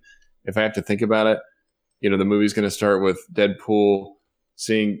explanation. If I have to think about it, the movie's going to start with Deadpool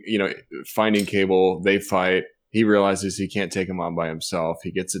finding Cable, they fight, he realizes he can't take him on by himself,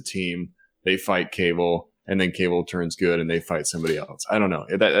 he gets a team, they fight Cable, and then Cable turns good and they fight somebody else. I don't know.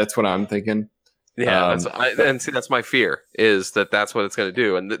 That's what I'm thinking. Yeah, that's my fear, is that's what it's going to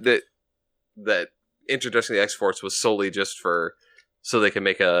do, and that introducing the X Force was solely just so they can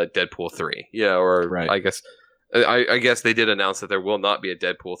make a Deadpool 3. Yeah, or Right. I guess they did announce that there will not be a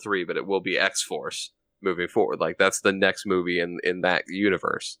Deadpool 3, but it will be X Force moving forward. Like, that's the next movie in that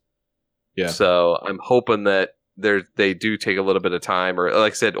universe. Yeah. So I'm hoping that they do take a little bit of time, or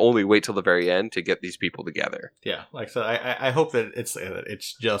like I said, only wait till the very end to get these people together. Yeah, like I said, I hope that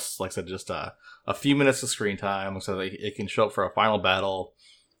it's just, like I said, just a few minutes of screen time, so that it can show up for a final battle,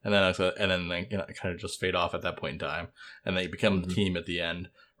 and then they kind of just fade off at that point in time, and they become the team at the end,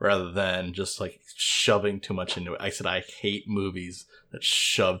 rather than just like shoving too much into it. I said I hate movies that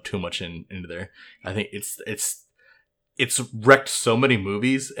shove too much into there. I think it's wrecked so many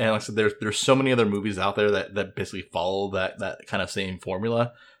movies, and like I said, there's so many other movies out there that basically follow that kind of same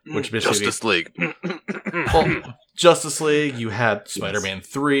formula, which basically Justice League. Well, Justice League, you had Spider-Man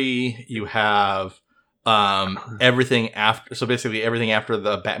 3, you have everything after, so basically everything after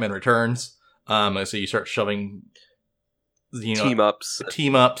the Batman Returns. So you start shoving, team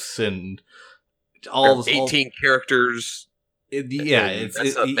ups and all this 18 characters. You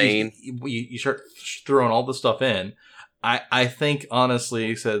start throwing all this stuff in. I think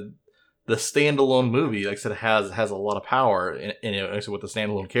honestly, said the standalone movie, like I said, has a lot of power in it with the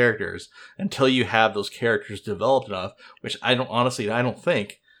standalone characters, until you have those characters developed enough, which I don't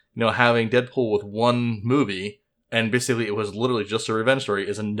think, having Deadpool with one movie, and basically it was literally just a revenge story,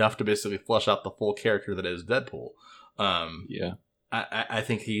 is enough to basically flesh out the full character that is Deadpool. I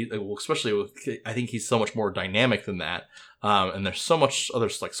think I think he's so much more dynamic than that. And there's so much other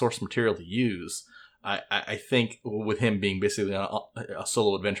like source material to use. I think with him being basically a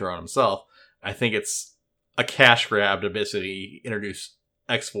solo adventure on himself, I think it's a cash grab to basically introduce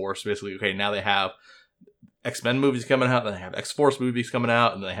X-Force. Basically, okay, now they have X-Men movies coming out, and they have X-Force movies coming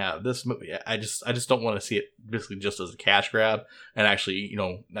out, and they have this movie. I just don't want to see it basically just as a cash grab, and actually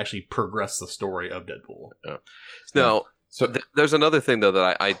progress the story of Deadpool. No, so there's another thing though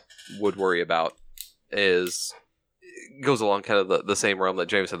that I would worry about, is goes along kind of the same realm that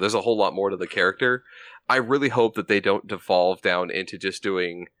James said. There's a whole lot more to the character. I really hope that they don't devolve down into just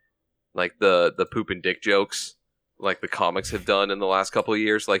doing like the poop and dick jokes like the comics have done in the last couple of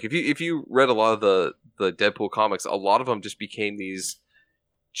years. Like if you read a lot of the Deadpool comics, a lot of them just became these,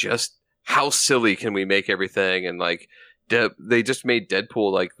 just how silly can we make everything, and like they just made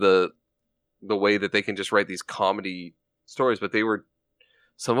Deadpool like the way that they can just write these comedy stories, but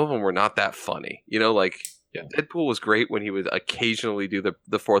some of them were not that funny. Like Deadpool was great when he would occasionally do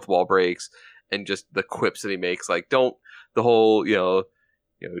the fourth wall breaks and just the quips that he makes, like the whole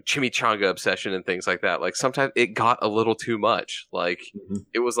chimichanga obsession and things like that. Like sometimes it got a little too much. Like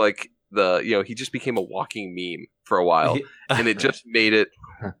it was like he just became a walking meme for a while, and it just made it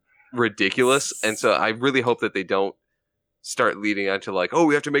ridiculous. And so I really hope that they don't start leading onto like, oh,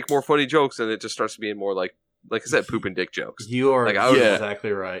 we have to make more funny jokes, and it just starts being more like I said, poop and dick jokes. You are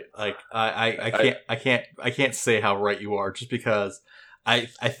exactly right. Like I can't say how right you are, just because I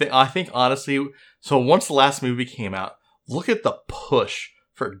think honestly. So once the last movie came out, look at the push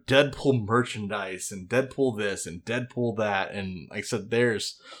for Deadpool merchandise and Deadpool this and Deadpool that, and like I said,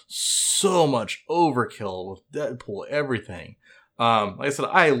 there's so much overkill with Deadpool everything. Like I said,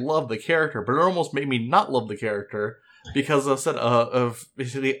 I love the character, but it almost made me not love the character, because I said of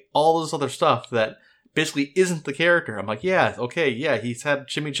basically all this other stuff that basically isn't the character. I'm like, yeah, okay, yeah, he's had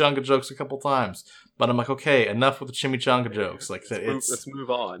chimichanga jokes a couple times, but I'm like, okay, enough with the chimichanga jokes. Like I said, let's move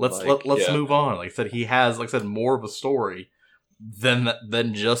on. Let's move on. Like I said, he has, like I said, more of a story than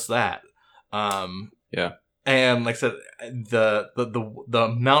just that. And like I said, the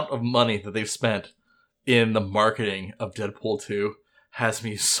amount of money that they've spent in the marketing of Deadpool 2 has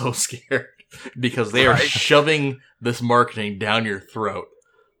me so scared, because they are shoving this marketing down your throat.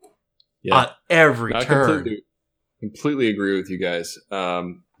 At every turn. Completely agree with you guys.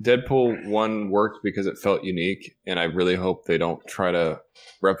 Deadpool 1 worked because it felt unique, and I really hope they don't try to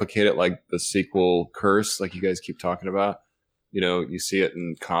replicate it like the sequel curse, like you guys keep talking about. You see it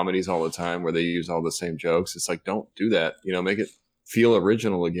in comedies all the time where they use all the same jokes. It's like, don't do that. Make it feel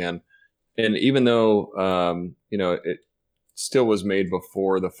original again. And even though, it still was made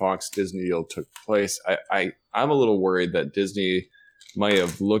before the Fox Disney deal took place, I'm a little worried that Disney might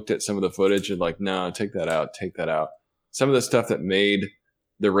have looked at some of the footage and like, no, take that out. Some of the stuff that made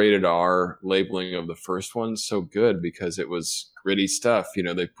the rated R labeling of the first one so good, because it was gritty stuff.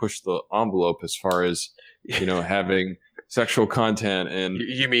 They pushed the envelope as far as, having sexual content. And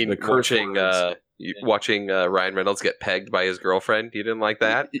you mean watching Ryan Reynolds get pegged by his girlfriend? You didn't like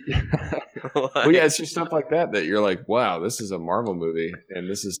that? Well, yeah, it's just stuff like that you're like, wow, this is a Marvel movie, and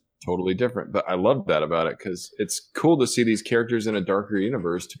this is totally different. But I love that about it because it's cool to see these characters in a darker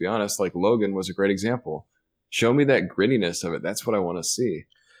universe. To be honest, like Logan was a great example. Show me that grittiness of it. That's what I want to see.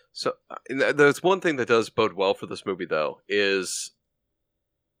 So there's one thing that does bode well for this movie, though, is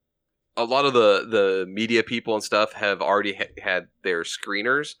a lot of the media people and stuff have already had their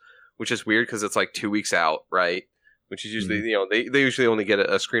screeners, which is weird because it's like 2 weeks out, right? Which is usually, they usually only get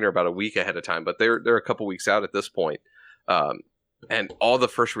a screener about a week ahead of time, but they're a couple weeks out at this point. And all the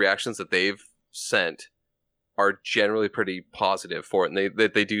first reactions that they've sent are generally pretty positive for it,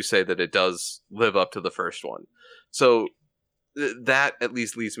 and they do say that it does live up to the first one. So that at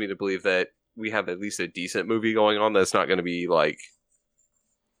least leads me to believe that we have at least a decent movie going on that's not going to be like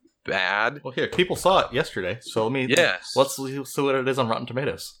bad. Well, here, people saw it yesterday, so let's see what it is on Rotten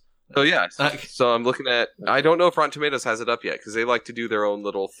Tomatoes. So yeah, so I'm looking at. I don't know if Rotten Tomatoes has it up yet because they like to do their own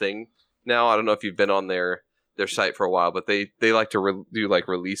little thing now. I don't know if you've been on their site for a while, but they like to do like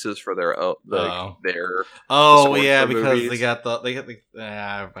releases for their their. Oh yeah, because movies. they got the.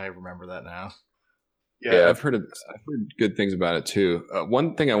 I remember that now. Yeah, I've heard good things about it too.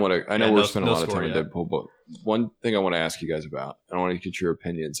 One thing I want to. I know we're spending a lot of time on Deadpool, but one thing I want to ask you guys about, and I want to get your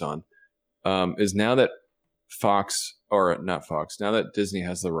opinions on, is now that now that Disney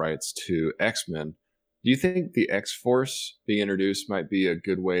has the rights to X-Men, do you think the X-Force being introduced might be a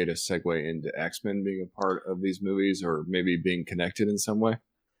good way to segue into X-Men being a part of these movies, or maybe being connected in some way?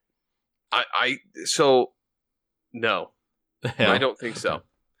 No, I don't think so.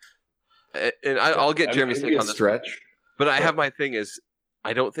 And I'll get Jeremy's take on this stretch, but I have my thing is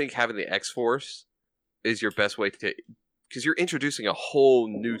I don't think having the X-Force is your best way to, because you're introducing a whole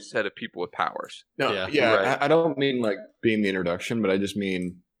new set of people with powers. No, right. I don't mean like being the introduction, but I just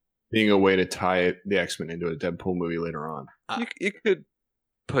mean being a way to tie the X-Men into a Deadpool movie later on. You could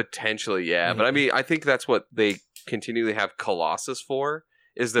potentially, but I mean, I think that's what they continually have Colossus for,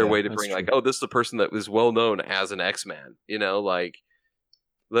 is their way to bring like, oh, this is the person that was well known as an X-Man, like.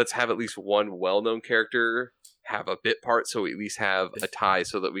 Let's have at least one well-known character have a bit part, so we at least have a tie,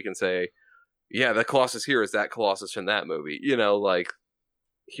 so that we can say, yeah, the Colossus here is that Colossus in that movie. Like,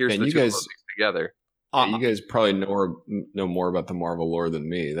 here's the two of those together. You guys probably know more about the Marvel lore than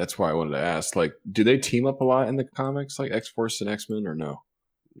me. That's why I wanted to ask. Like, do they team up a lot in the comics, like X-Force and X-Men, or no?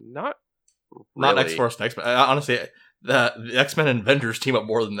 Not X-Force and X-Men. Honestly, the X-Men and Avengers team up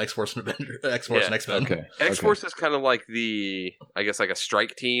more than X-Force and X-Force and X-Men. Okay. X-Force is kind of like I guess like a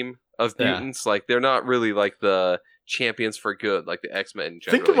strike team of mutants. Like, they're not really like the champions for good, like the X-Men.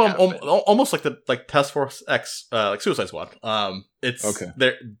 Think of them almost like the Task Force X, like Suicide Squad.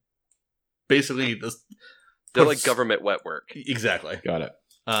 They're basically they're like government wet work. Exactly. Got it.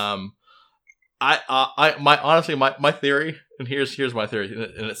 My theory, and here's my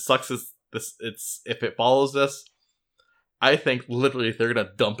theory, and it sucks is this. It's if it follows this. I think literally they're gonna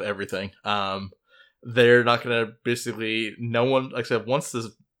dump everything. They're not gonna no one, like I said, once this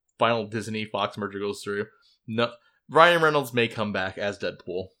final Disney Fox merger goes through, Ryan Reynolds may come back as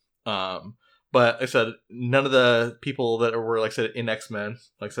Deadpool. But like I said, none of the people that were, like I said, in X-Men,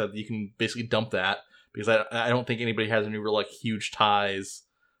 like I said, you can basically dump that because I don't think anybody has any real like huge ties,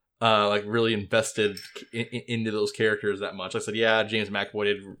 like really invested into those characters that much. Like I said, James McAvoy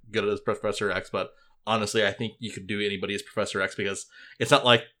did good as Professor X, but honestly, I think you could do anybody as Professor X because it's not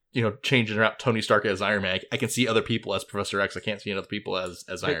like, changing out Tony Stark as Iron Man. I can see other people as Professor X. I can't see other people as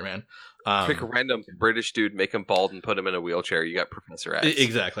Iron Man. Pick a random British dude, make him bald, and put him in a wheelchair. You got Professor X.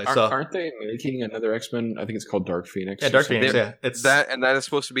 Exactly. Aren't they making another X-Men? I think it's called Dark Phoenix. Yeah, Dark Phoenix. Yeah, it's that, and that is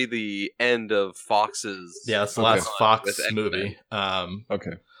supposed to be the end of Fox's. Yeah, it's the last Fox movie.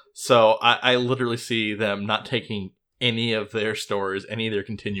 Okay. So I literally see them not taking any of their stories, any of their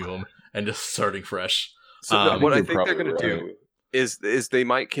continuum, and just starting fresh. So what I think they're going to do is they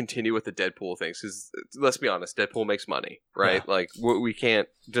might continue with the Deadpool things. Because let's be honest, Deadpool makes money, right? Yeah. Like, we can't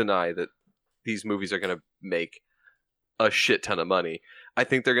deny that these movies are going to make a shit ton of money. I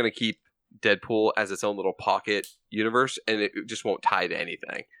think they're going to keep Deadpool as its own little pocket universe, and it just won't tie to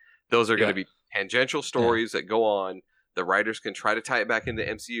anything. Those are going to be tangential stories that go on. The writers can try to tie it back into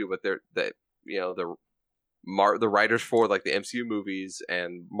MCU, but the writers for like the MCU movies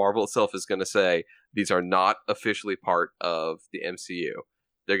and Marvel itself is going to say these are not officially part of the MCU.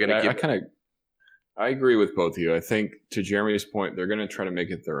 They're going to I agree with both of you. I think to Jeremy's point, they're going to try to make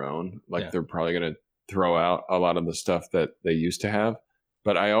it their own. Like they're probably going to throw out a lot of the stuff that they used to have.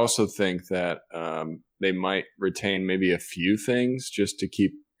 But I also think that they might retain maybe a few things just to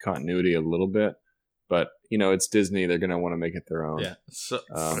keep continuity a little bit. But it's Disney; they're going to want to make it their own. Yeah.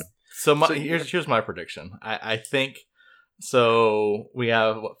 Here's my prediction. I think So we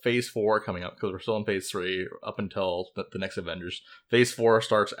have Phase 4 coming up because we're still in Phase 3 up until the next Avengers. Phase 4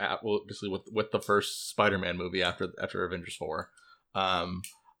 starts obviously with the first Spider-Man movie after Avengers 4.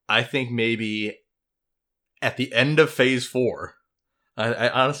 I think maybe at the end of Phase 4, I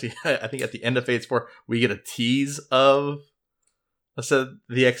honestly I think at the end of Phase 4 we get a tease of I said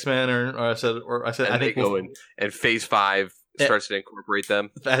the X-Men or I said And I think they go in, and Phase 5 starts to incorporate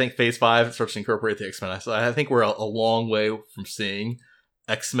them. I think Phase 5 starts to incorporate the X-Men. So I think we're a long way from seeing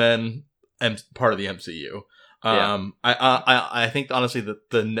X-Men and part of the MCU. I think honestly that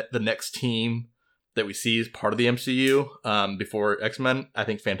the next team that we see is part of the MCU before X-Men. I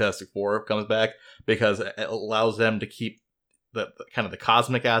think Fantastic Four comes back because it allows them to keep the kind of the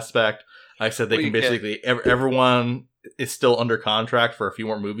cosmic aspect. Like I said, they can basically everyone is still under contract for a few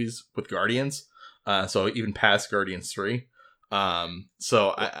more movies with Guardians. So even past Guardians 3.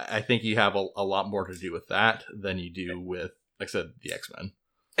 So I think you have a lot more to do with that than you do with, like I said, the X-Men.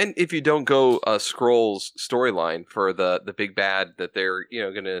 And if you don't go Skrulls storyline for the big bad that they're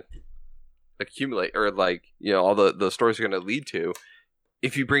going to accumulate, or all the stories are going to lead to,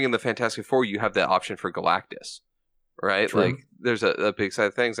 if you bring in the Fantastic Four, you have that option for Galactus, right? True. Like there's a big side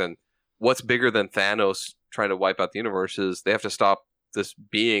of things, and what's bigger than Thanos trying to wipe out the universe is they have to stop this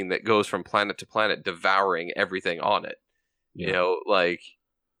being that goes from planet to planet, devouring everything on it. Yeah.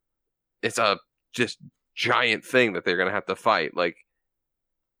 It's a just giant thing that they're going to have to fight.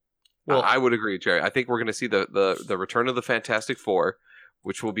 Well, I would agree, Jerry. I think we're going to see the return of the Fantastic Four,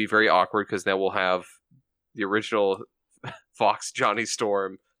 which will be very awkward because now we'll have the original Fox Johnny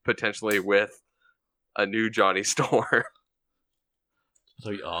Storm potentially with a new Johnny Storm.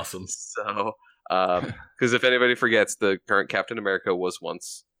 That'd be awesome. So, because if anybody forgets, the current Captain America was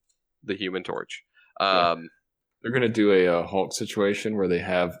once the Human Torch. They're going to do a Hulk situation where they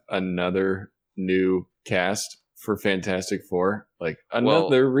have another new cast for Fantastic Four,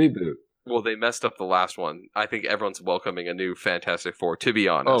 another reboot. Well, they messed up the last one. I think everyone's welcoming a new Fantastic Four, to be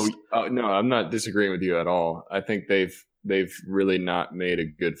honest. No, I'm not disagreeing with you at all. I think they've really not made a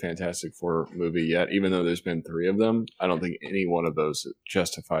good Fantastic Four movie yet, even though there's been 3 of them. I don't think any one of those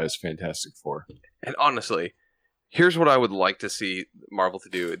justifies Fantastic Four. And honestly, here's what I would like to see Marvel to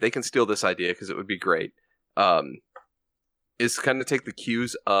do. They can steal this idea because it would be great. Is kind of take the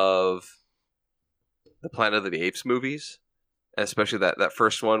cues of the Planet of the Apes movies, and especially that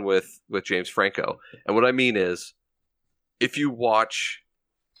first one with James Franco. And what I mean is, if you watch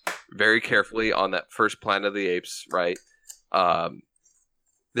very carefully on that first Planet of the Apes, right,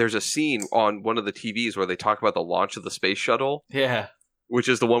 there's a scene on one of the TVs where they talk about the launch of the space shuttle. Yeah. Which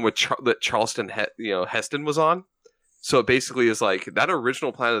is the one with that Charleston Heston was on. So it basically is that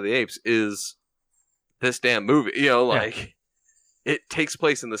original Planet of the Apes is this damn movie, it takes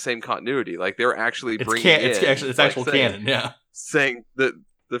place in the same continuity. They're actually bringing it's actual canon, yeah. Saying that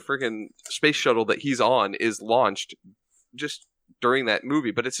the freaking space shuttle that he's on is launched just during that movie,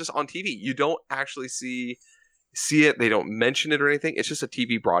 but it's just on TV. You don't actually see it. They don't mention it or anything. It's just a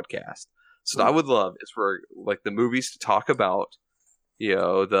TV broadcast. So what I would love is for the movies to talk about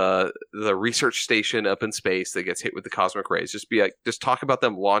the research station up in space that gets hit with the cosmic rays. Just talk about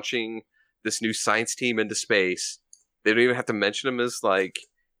them launching this new science team into space. They don't even have to mention them as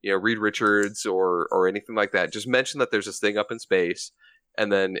Reed Richards or anything like that. Just mention that there's this thing up in space,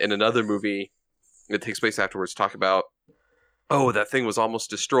 and then in another movie that takes place afterwards, talk about, that thing was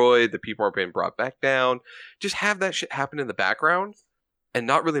almost destroyed. The people are being brought back down. Just have that shit happen in the background and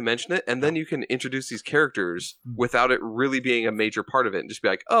not really mention it, and then you can introduce these characters without it really being a major part of it, and just be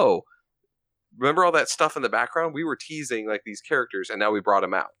like, oh, remember all that stuff in the background? We were teasing these characters, and now we brought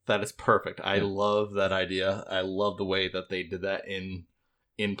them out. That is perfect. I love that idea. I love the way that they did that in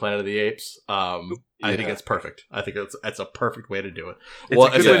Planet of the Apes. I think it's perfect. I think it's a perfect way to do it. It's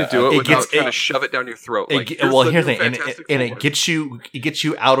a good way to do it without trying to shove it down your throat. Here's the thing, and it gets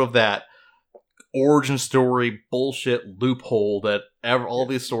you out of that origin story bullshit loophole that all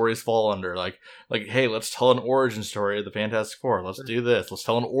these stories fall under. Hey, let's tell an origin story of the Fantastic Four. Let's do this. Let's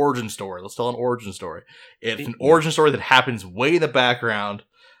tell an origin story. It's an origin story that happens way in the background.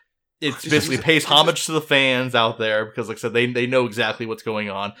 It basically pays homage to the fans out there because, like I said, they know exactly what's going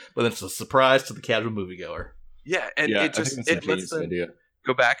on, but it's a surprise to the casual moviegoer. Yeah, and it lets them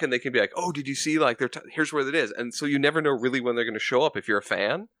go back and they can be like, "Oh, did you see? Here's where it is." And so you never know really when they're going to show up if you're a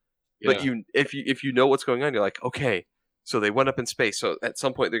fan. Yeah. But if you know what's going on, you're like, okay, so they went up in space. So at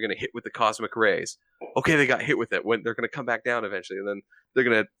some point they're going to hit with the cosmic rays. Okay, they got hit with it. When they're going to come back down eventually, and then they're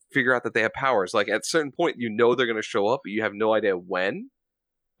going to figure out that they have powers. At a certain point, they're going to show up, but you have no idea when.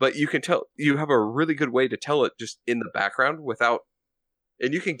 But you can tell. You have a really good way to tell it just in the background without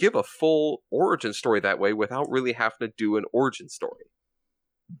And you can give a full origin story that way without really having to do an origin story.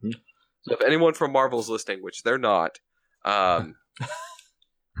 Mhm. So if anyone from Marvel's listening, which they're not, I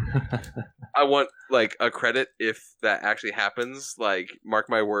want like a credit if that actually happens. Like, mark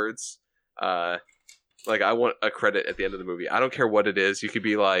my words. Like, I want a credit at the end of the movie. I don't care what it is. You could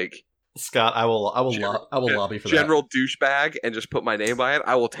be like, Scott, I will lobby for that. General douchebag, and just put my name by it.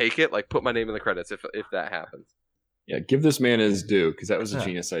 I will take it. Like, put my name in the credits if that happens. Yeah, give this man his due, because that was a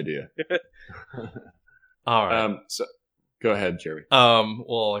genius idea. All right. So go ahead, Jeremy.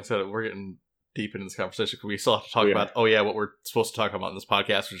 Well, like I said, we're getting deep into this conversation. We still have to talk about what we're supposed to talk about in this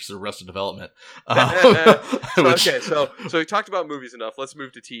podcast, which is Arrested Development. Okay, so we talked about movies enough. Let's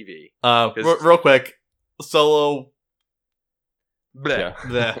move to TV. Real quick, Solo. Bleh.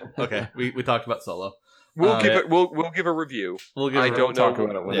 Yeah. Okay, we talked about Solo. We'll give a review. We'll talk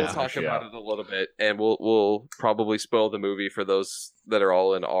about it. We'll talk about it a little bit, and we'll probably spoil the movie for those that are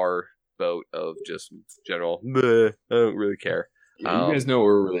all in our boat of just general. I don't really care. You guys know what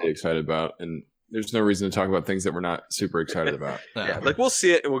we're really excited about, and there's no reason to talk about things that we're not super excited about. Yeah, like we'll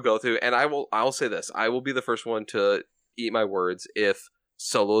see it and we'll go through. And I'll say this: I will be the first one to eat my words if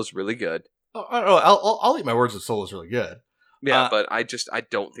Solo is really good. I'll eat my words if Solo is really good. Yeah, but I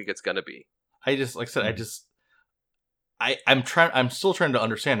don't think it's gonna be. I'm still trying to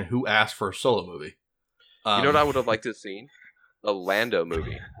understand who asked for a Solo movie. You know what I would have liked to have seen? A Lando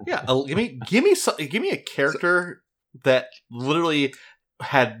movie. Yeah, give me a character that literally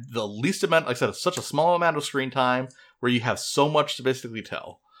had the least amount, like I said, such a small amount of screen time where you have so much to basically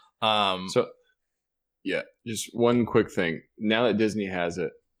tell. Just one quick thing. Now that Disney has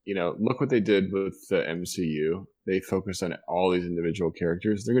it, look what they did with the MCU. They focused on all these individual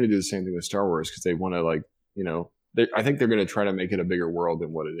characters. They're going to do the same thing with Star Wars because they want to, I think they're going to try to make it a bigger world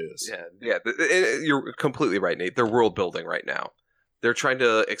than what it is. Yeah. You're completely right, Nate. They're world building right now. They're trying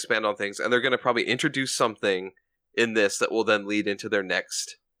to expand on things, and they're going to probably introduce something in this that will then lead into their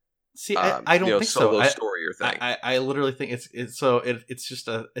next. See, I don't think solo so. Story or thing. I literally think it's just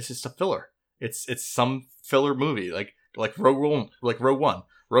a filler. It's some filler movie like Rogue One.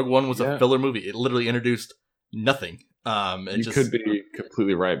 Rogue One was a filler movie. It literally introduced nothing. Could be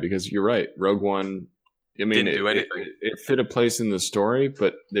completely right because you're right. Rogue One. I mean, didn't do anything. It fit a place in the story,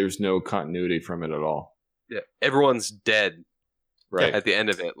 but there's no continuity from it at all. Yeah, everyone's dead. Right at the end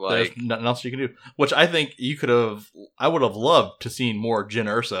of it, there's nothing else you can do. Which I think I would have loved to seen more Jyn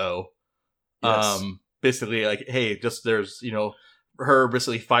Erso. Yes. Basically, like, hey, just there's her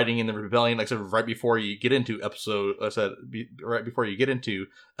basically fighting in the rebellion. Like I said, right before you get into episode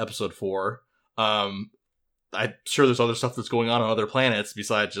 4. I'm sure there's other stuff that's going on other planets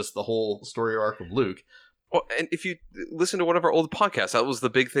besides just the whole story arc of Luke. Well, and if you listen to one of our old podcasts, that was the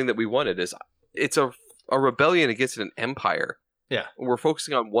big thing that we wanted. Is it's a rebellion against an empire. Yeah, we're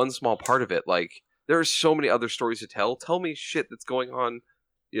focusing on one small part of it. Like, there are so many other stories to tell. Tell me shit that's going on,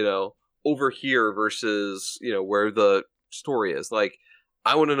 over here versus where the story is. Like,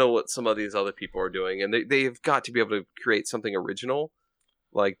 I want to know what some of these other people are doing, and they've got to be able to create something original.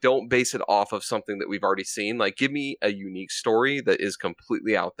 Like, don't base it off of something that we've already seen. Like, give me a unique story that is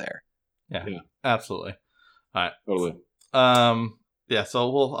completely out there. Yeah. Absolutely. All right. Totally. Yeah.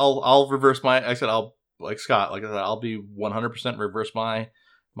 So I'll reverse my. I said like Scott. Like I said, I'll be 100% reverse my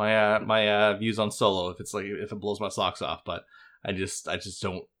views on Solo if it blows my socks off. But I just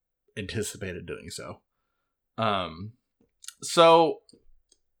don't anticipate it doing so. So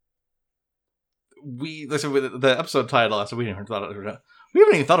listen with the episode title. So we haven't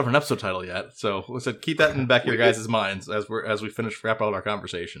even thought of an episode title yet. So listen, keep that in the back of your guys' minds as we wrap out our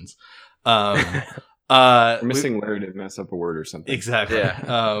conversations. We're missing Larry to mess up a word or something. Exactly.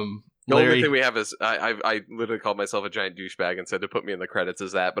 Yeah. The only thing we have is I literally called myself a giant douchebag and said to put me in the credits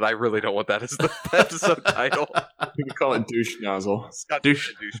as that, but I really don't want that as the episode title. We can call it douche nozzle.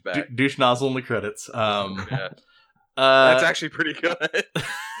 Douchebag. Douche nozzle in the credits. Yeah. That's actually pretty good.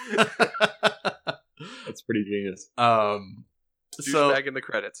 That's pretty genius. Douchebag in the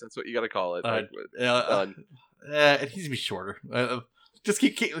credits. That's what you got to call it. It needs to be shorter. Just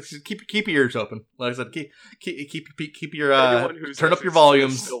keep your ears open. Like I said, keep your turn up your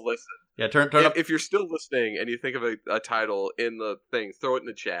volumes. Still listen. Yeah, turn up. If you're still listening and you think of a title in the thing, throw it in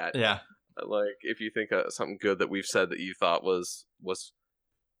the chat. Yeah, like if you think of something good that we've said that you thought was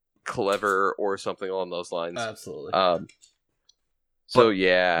clever or something along those lines. Absolutely.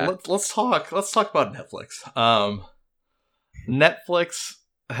 Let's talk about Netflix. Netflix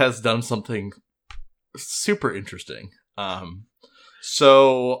has done something super interesting.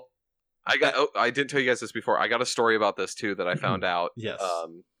 So I didn't tell you guys this before. I got a story about this too that I found out. Yes.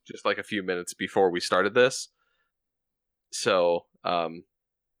 Just like a few minutes before we started this. So,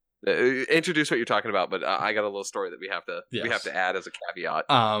 Introduce what you're talking about, but I got a little story that we have to add as a caveat.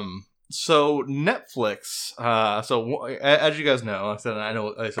 So Netflix. As you guys know, I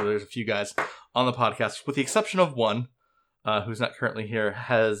know there's a few guys on the podcast, with the exception of one, who's not currently here,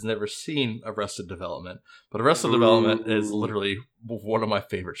 has never seen Arrested Development. But Arrested Development is literally one of my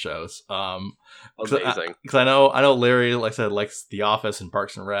favorite shows. Amazing. Because I know Larry, like I said, likes The Office and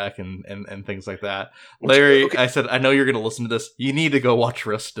Parks and Rec and things like that. Larry, okay. I said, I know you're going to listen to this. You need to go watch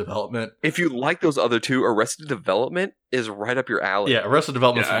Arrested Development. If you like those other two, Arrested Development is right up your alley. Yeah, Arrested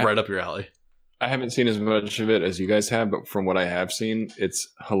Development is right up your alley. I haven't seen as much of it as you guys have, but from what I have seen, it's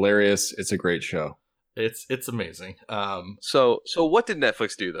hilarious. It's a great show. It's amazing. So what did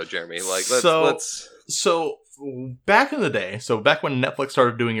Netflix do though, Jeremy? Like So back in the day, back when Netflix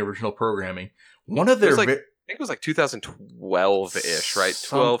started doing original programming, one of their I think it was like 2012-ish, right?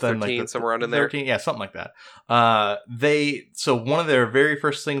 12, 13, like somewhere around in there. 13, yeah, something like that. One of their very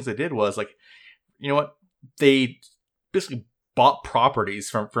first things they did was, like, you know what? They basically bought properties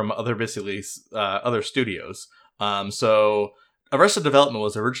from other other studios. So Arrested Development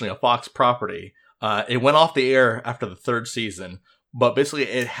was originally a Fox property. It went off the air after the third season, but basically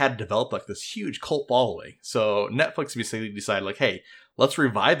it had developed like this huge cult following. So Netflix basically decided, like, hey, let's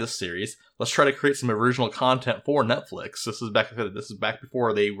revive this series. Let's try to create some original content for Netflix. This is back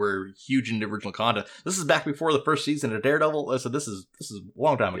before they were huge into original content. This is back before the first season of Daredevil. So this is a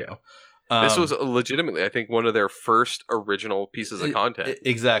long time ago. This was legitimately, I think, one of their first original pieces of content.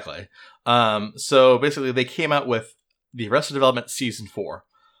 Exactly. So basically they came out with the Arrested Development Season 4.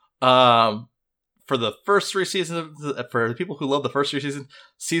 For the first 3 seasons, for the people who love the first 3 seasons,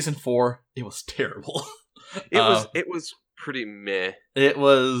 Season 4, it was terrible. It was pretty meh. It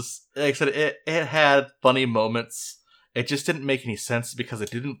was, like I said, it had funny moments. It just didn't make any sense because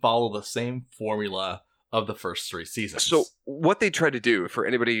it didn't follow the same formula of the first 3 seasons. So what they tried to do, for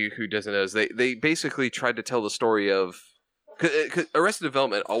anybody who doesn't know, is they basically tried to tell the story of... Cause Arrested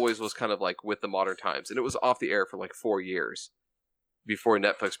Development always was kind of like with the modern times, and it was off the air for like 4 years before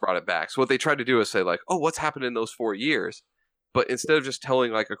Netflix brought it back. So what they tried to do is say, like, oh, what's happened in those 4 years? But instead of just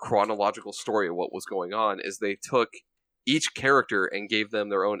telling like a chronological story of what was going on, is they took each character and gave them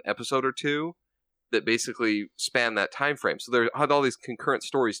their own episode or two that basically span that time frame. So there had all these concurrent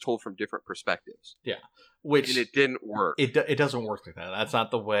stories told from different perspectives. Yeah. And it didn't work. It doesn't work like that. That's not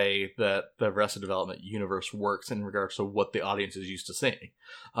the way that the Arrested Development universe works in regards to what the audience is used to seeing.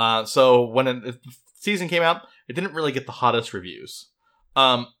 So when the season came out, it didn't really get the hottest reviews.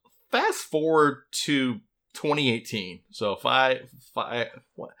 Fast forward to 2018. So Scott,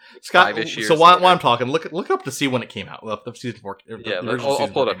 5-ish years. So while I'm talking, look up to see when it came out. The season 4. I'll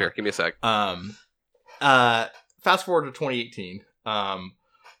pull it up here. Give me a sec. Fast forward to 2018.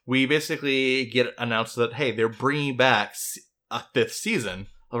 We basically get announced that, hey, they're bringing back a 5th season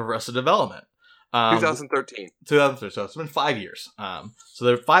of Arrested Development. 2013. So it's been 5 years. So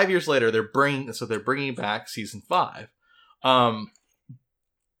they're 5 years later. They're bringing back season 5.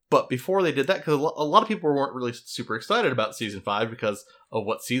 But before they did that, because a lot of people weren't really super excited about season 5 because of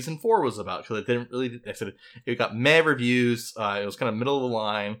what season 4 was about. Because it didn't really, it got meh reviews. It was kind of middle of the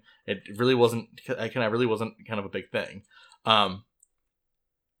line. It really wasn't kind of a big thing.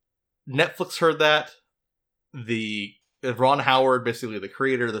 Netflix heard that. Ron Howard, basically the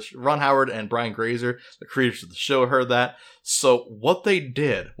creator, Ron Howard and Brian Grazer, the creators of the show, heard that. So what they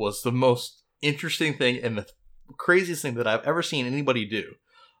did was the most interesting thing and the craziest thing that I've ever seen anybody do.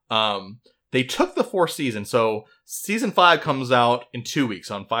 They took the 4th season. So season 5 comes out in 2 weeks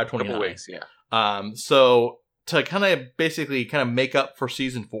on 5/29. Couple weeks, yeah. So to kind of make up for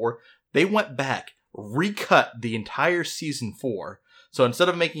season 4, they went back, recut the entire season 4. So instead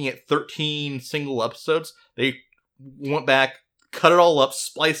of making it 13 single episodes, they went back, cut it all up,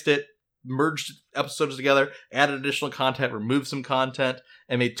 spliced it, merged episodes together, added additional content, removed some content,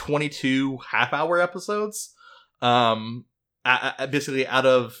 and made 22 half-hour episodes. Basically out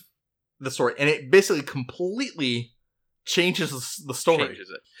of the story, and it basically completely changes the story.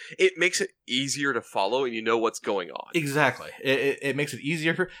 It makes it easier to follow, and you know what's going on. Exactly. It makes it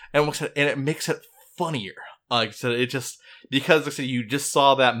easier, and it makes it funnier. Like I said, because like I said, you just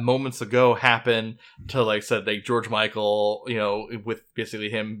saw that moments ago happen to, like I said, like George Michael, with basically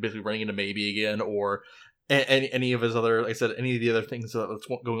him running into Maybe again, or any of his other, like I said, any of the other things that's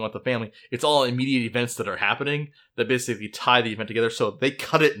going on with the family. It's all immediate events that are happening that basically tie the event together. So they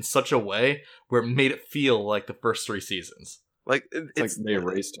cut it in such a way where it made it feel like the first 3 seasons. Like they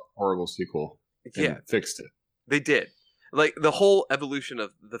erased a horrible sequel. And fixed it. They did. Like the whole evolution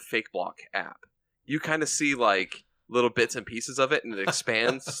of the Fake Block app. You kind of see like little bits and pieces of it, and it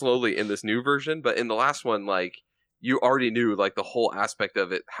expands slowly in this new version. But in the last one, like you already knew like the whole aspect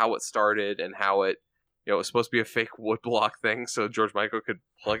of it, how it started, and how it, it was supposed to be a fake woodblock thing, so George Michael could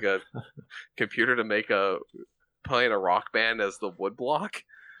plug a computer to play in a rock band as the woodblock.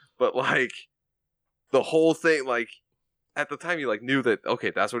 But like the whole thing, like at the time you like knew that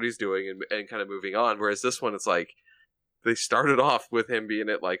okay, that's what he's doing, and kind of moving on. Whereas this one, it's like they started off with him being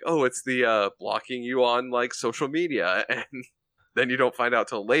it like, oh, it's the blocking you on like social media, and then you don't find out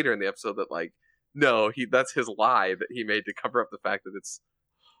till later in the episode that like no, that's his lie that he made to cover up the fact that it's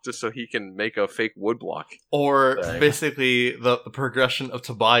just so he can make a fake woodblock. Or basically the progression of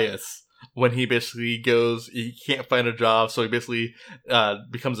Tobias when he basically goes, he can't find a job, so he basically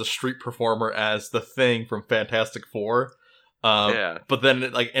becomes a street performer as the Thing from Fantastic Four. But then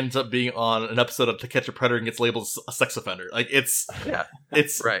it like ends up being on an episode of To Catch a Predator and gets labeled a sex offender. Like it's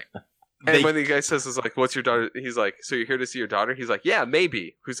right. And when the guy says, "Is like, what's your daughter?" He's like, "So you're here to see your daughter?" He's like, "Yeah,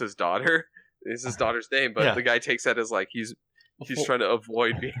 maybe." Who's his daughter? It's his daughter's name, but the guy takes that as like he's trying to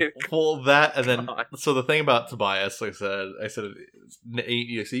avoid being. Well, that and then so the thing about Tobias, like I said,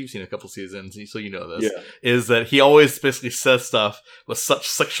 you've seen a couple seasons, so you know this is that he always basically says stuff with such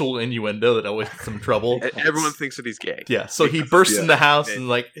sexual innuendo that always gets him in trouble. Everyone thinks that he's gay. Yeah, so he bursts in the house and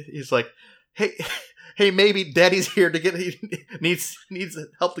like he's like, Hey, maybe Daddy's here to he needs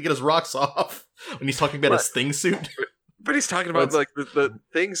help to get his rocks off when he's talking about his Thing suit. But he's talking about like the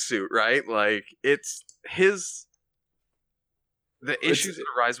Thing suit, right? Like it's his. The issues that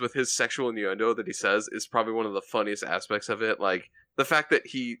arise with his sexual innuendo that he says is probably one of the funniest aspects of it. Like the fact that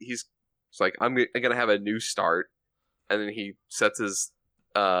he's like, I'm gonna have a new start, and then he sets his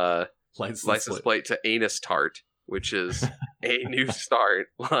license plate to Anus Tart, which is a new start.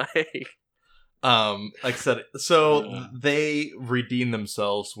 Like I said, so they redeem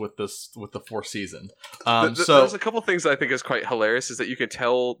themselves with the fourth season. So there's a couple things that I think is quite hilarious. Is that you can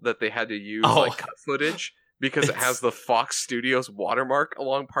tell that they had to use like cut footage because it has the Fox Studios watermark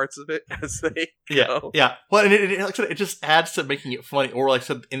along parts of it as they go. Yeah. Well, and like I said, it just adds to making it funny. Or like I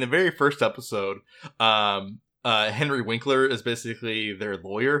said, in the very first episode, Henry Winkler is basically their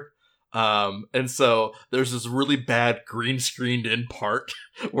lawyer. And so there's this really bad green screened in part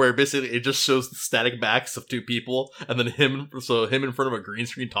where basically it just shows the static backs of two people and then him in front of a green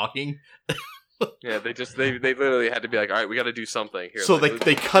screen talking. Yeah, they literally had to be like, all right, we got to do something here. So like,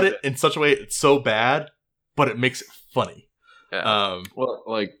 they cut it in such a way it's so bad, but it makes it funny. Yeah. Well,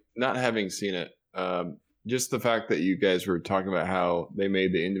 like not having seen it, just the fact that you guys were talking about how they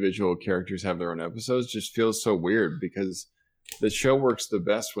made the individual characters have their own episodes just feels so weird because the show works the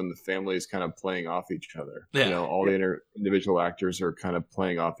best when the family is kind of playing off each other. Yeah. You know, all the individual actors are kind of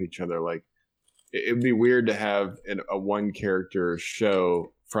playing off each other. Like it would be weird to have a one character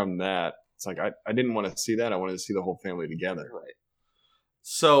show from that. It's like I didn't want to see that. I wanted to see the whole family together. Right.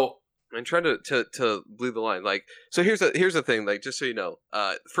 So I'm trying to bleed the line. Like, so here's the thing. Like, just so you know,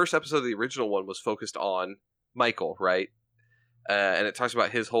 first episode of the original one was focused on Michael, right? And it talks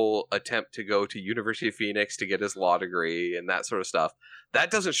about his whole attempt to go to University of Phoenix to get his law degree and that sort of stuff. That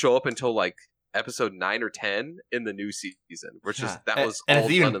doesn't show up until like episode 9 or 10 in the new season, which is that was all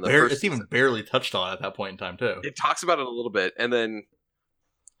done in the first. It's even barely touched on at that point in time too. It talks about it a little bit, and then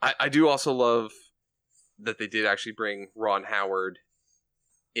I do also love that they did actually bring Ron Howard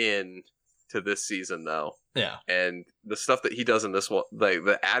in to this season though. Yeah. And the stuff that he does in this one, like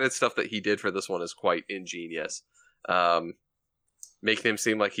the added stuff that he did for this one is quite ingenious. Making him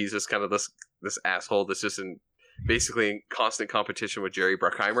seem like he's just kind of this asshole that's just basically in constant competition with Jerry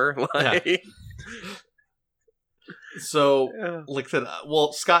Bruckheimer. Like, yeah. So, like I said,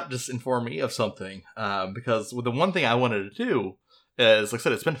 well, Scott just informed me of something because the one thing I wanted to do is, like I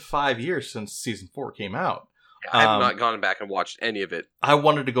said, it's been 5 years since season 4 came out. I have not gone back and watched any of it. I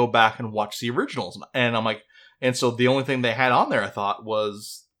wanted to go back and watch the originals, and I'm like, and so the only thing they had on there, I thought,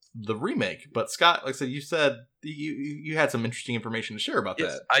 was the remake. But Scott, like I said, you said you had some interesting information to share about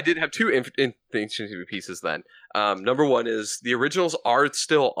that. I did have two interesting pieces then. Number one is the originals are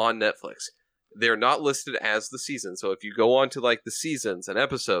still on Netflix. They're not listed as the season. So if you go on to like the seasons and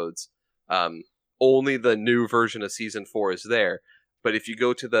episodes, only the new version of season 4 is there. But if you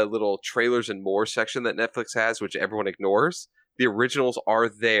go to the little trailers and more section that Netflix has, which everyone ignores, the originals are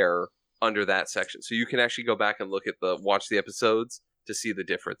there under that section. So you can actually go back and watch the episodes to see the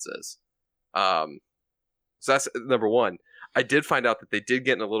differences. So that's number one. I did find out that they did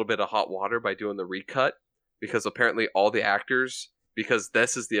get in a little bit of hot water by doing the recut, because apparently all the actors, because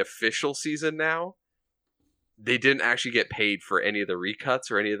this is the official season now, they didn't actually get paid for any of the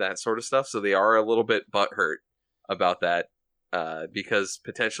recuts or any of that sort of stuff. So they are a little bit butthurt about that. Because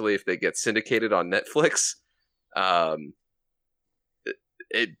potentially if they get syndicated on Netflix,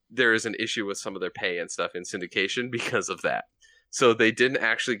 there is an issue with some of their pay and stuff in syndication because of that. So they didn't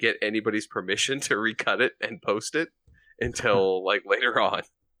actually get anybody's permission to recut it and post it until like later on.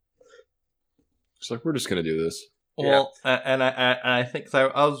 It's like, we're just gonna do this. Well, and I think I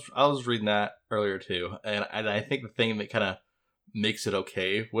was reading that earlier too, and I think the thing that kind of makes it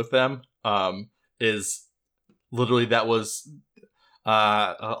okay with them is literally that was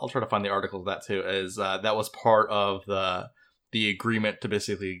I'll try to find the article of that too, is that was part of the agreement to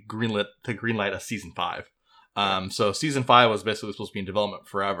basically greenlight a season 5. So season 5 was basically supposed to be in development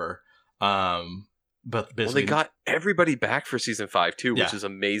forever. But basically, they got everybody back for season 5 too, which is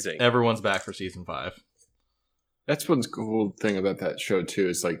amazing. Everyone's back for season 5. That's what's cool thing about that show too.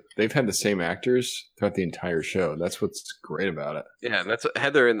 Is like they've had the same actors throughout the entire show. That's what's great about it. Yeah, and that's what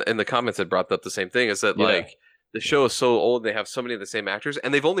Heather in the comments had brought up the same thing. Is that like the show is so old, they have so many of the same actors,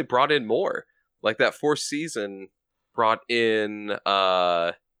 and they've only brought in more. Like that 4th season brought in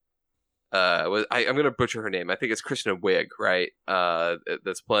I'm gonna butcher her name. I think it's Kristen Wiig, right?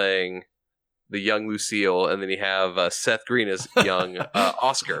 That's playing the young Lucille, and then you have Seth Green as young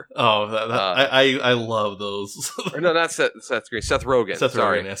Oscar. Oh, I love those. Or no, not Seth Green. Seth Rogen. Seth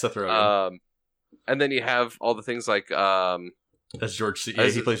Rogen. And then you have all the things like that's George. He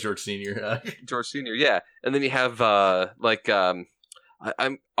plays George Senior. George Senior, yeah. And then you have I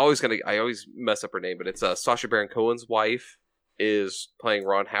always mess up her name, but it's Sacha Baron Cohen's wife is playing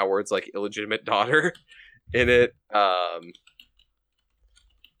Ron Howard's like illegitimate daughter in it.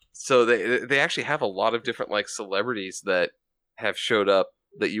 So they actually have a lot of different like celebrities that have showed up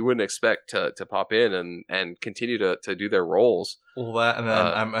that you wouldn't expect to pop in and continue to do their roles. Well, that, and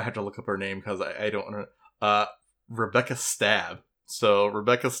then I have to look up her name because I don't know. Rebecca Stab. So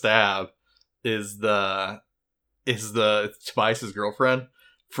Rebecca Stab is Tobias's girlfriend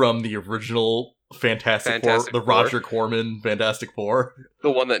from the original Fantastic Four, the Roger Corman Fantastic Four, the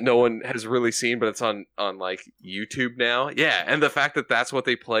one that no one has really seen, but it's on like YouTube now. Yeah, and the fact that that's what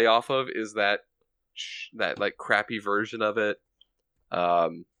they play off of is that like crappy version of it. I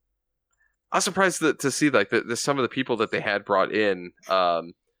was surprised to see like some of the people that they had brought in. I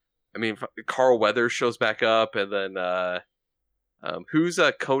mean, Carl Weathers shows back up, and then who's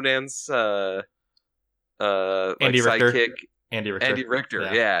Conan's Andy sidekick? Richter. Andy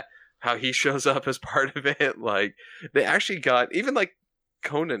Richter, yeah. How he shows up as part of it. Like, they actually got, even like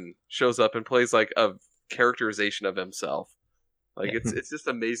Conan shows up and plays like a characterization of himself. Like, it's just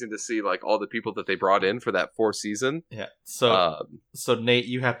amazing to see like all the people that they brought in for that 4th season. Yeah. So Nate,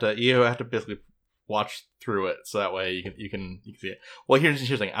 you have to basically watch through it so that way you can see it. Well, here's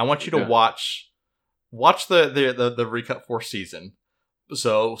the thing. I want you to watch the recut 4th season.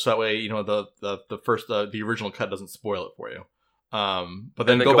 So that way, you know, the original cut doesn't spoil it for you. But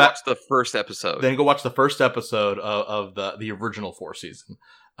then go back watch the first episode. Then go watch the first episode of the original 4th season.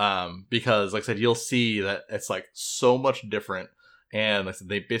 Because like I said, you'll see that it's like so much different. And like I said,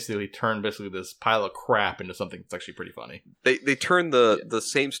 they basically turn this pile of crap into something that's actually pretty funny. They turn the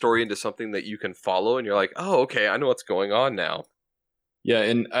same story into something that you can follow, and you're like, oh, okay, I know what's going on now. Yeah,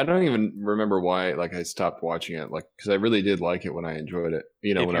 and I don't even remember why like I stopped watching it, like because I really did like it when I enjoyed it.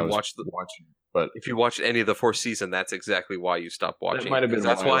 You know, when I was watching it. But if you watched any of the 4th season, that's exactly why you stopped watching. That might have been.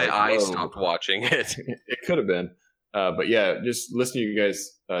 That's why I stopped watching it. It could have been, but yeah, just listening to you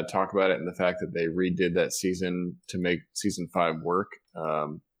guys talk about it and the fact that they redid that season to make season 5 work,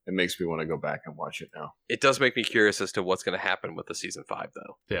 it makes me want to go back and watch it now. It does make me curious as to what's going to happen with the season 5,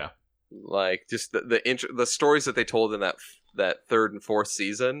 though. Yeah, like just the stories that they told in that 3rd and 4th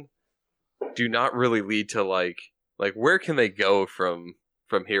season do not really lead to like where can they go from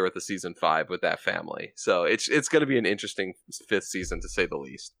here with the season 5 with that family. So it's going to be an interesting 5th season to say the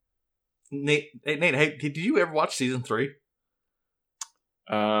least. Nate, hey, did you ever watch season 3?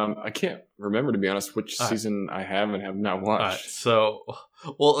 I can't remember, to be honest, which season I have and have not watched. So,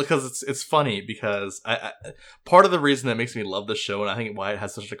 well, because it's funny because I part of the reason that makes me love this show, and I think why it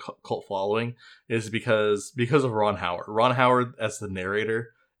has such a cult following, is because of Ron Howard. Ron Howard as the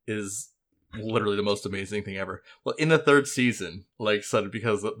narrator is literally the most amazing thing ever. Well, in the 3rd season, like said,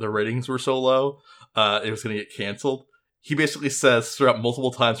 because the ratings were so low, it was going to get canceled. He basically says throughout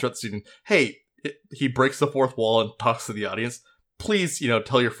multiple times throughout the season, "Hey," he breaks the 4th wall and talks to the audience. Please,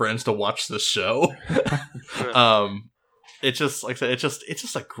 tell your friends to watch this show. It's just like I said, it's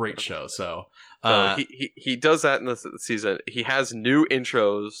just a great show. So he does that in the season. He has new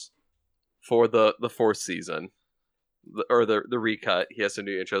intros for the 4th season. Or the recut. He has some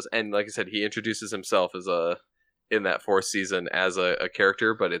new intros, and like I said, he introduces himself as in that 4th season as a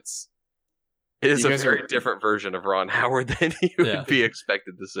character, but it is a very different version of Ron Howard than you would be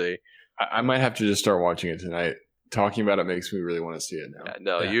expected to see. I might have to just start watching it tonight talking about it makes me really want to see it now. Yeah,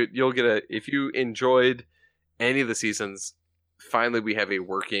 no, Yeah. you'll get if you enjoyed any of the seasons. Finally, we have a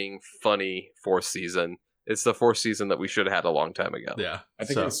working, funny fourth season. It's the fourth season that we should have had a long time ago. Yeah. I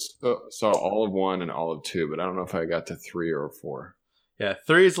think I saw all of 1 and all of 2, but I don't know if I got to 3 or 4. Yeah,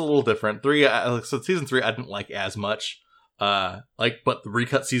 3 is a little different. 3, so season 3 I didn't like as much. But the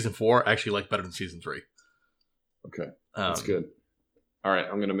recut season 4 I actually like better than season 3. Okay, that's good. All right,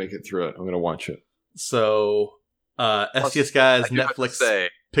 I'm gonna make it through it. I'm gonna watch it. So, STS Guys Netflix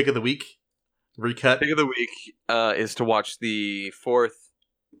pick of the week recut. Pick of the week is to watch the fourth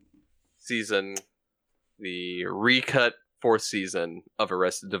season, the recut fourth season of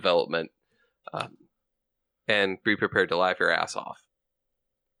Arrested Development, and be prepared to laugh your ass off.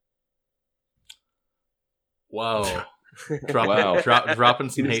 Whoa. Wow. Dropping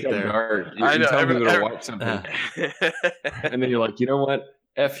some hate there. You tell people to watch something, and then you're like, you know what?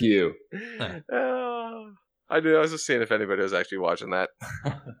 F you. I knew. I was just seeing if anybody was actually watching that.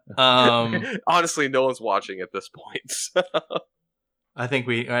 Honestly, no one's watching at this point. So. I think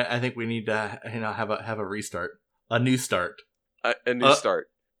we need to have a restart, a new start, a new start.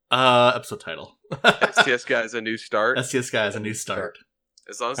 Episode title. STS Guys, a new start. STS Guys, a new start.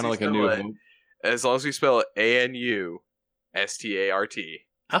 As long as kind of like spell a new it, home. as long as we spell it ANUSTART.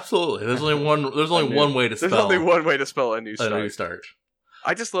 Absolutely. There's only one way to spell. There's only one way to spell a new start. A new start.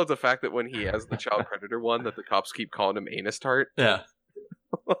 I just love the fact that when he has the child predator one, that the cops keep calling him Anus Tart. Yeah.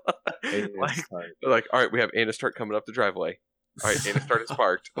 They're like, all right, we have Anus Tart coming up the driveway. All right, Anus Tart is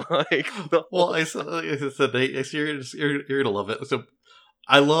parked. Well, I said, you're gonna love it. So,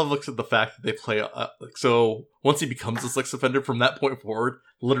 I love the fact that they play. So once he becomes a sex offender, from that point forward,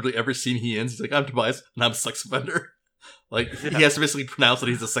 literally every scene he ends, he's like, "I'm Tobias, and I'm a sex offender." He has to basically pronounce that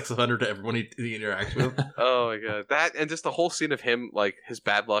he's a sex offender to everyone he interacts with. Oh my god, that and just the whole scene of him, his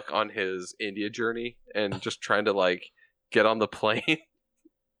bad luck on his India journey, and just trying to get on the plane.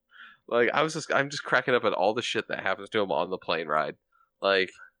 I'm just cracking up at all the shit that happens to him on the plane ride.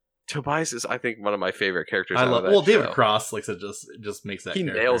 Tobias is, I think, one of my favorite characters. David Cross, like I said, just makes that. He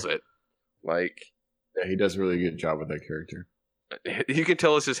character. nails it. Yeah, he does a really good job with that character. You can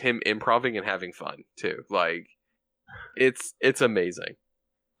tell it's just him improvising and having fun too. It's amazing.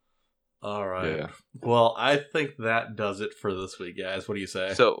 All right. Yeah. Well, I think that does it for this week, guys. What do you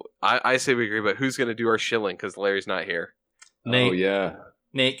say? So I say we agree, but who's going to do our shilling? Because Larry's not here. Nate. Oh yeah.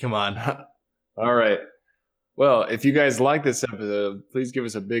 Nate, come on. All right. Well, if you guys like this episode, please give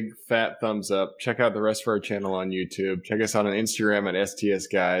us a big fat thumbs up. Check out the rest of our channel on YouTube. Check us out on Instagram at STS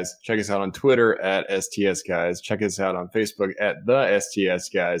Guys. Check us out on Twitter at STS Guys. Check us out on Facebook at the STS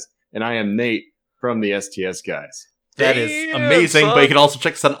Guys. And I am Nate from the STS Guys. That is amazing. Son. But you can also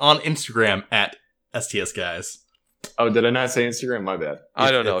check us out on Instagram at STS Guys. Oh, did I not say Instagram? My bad.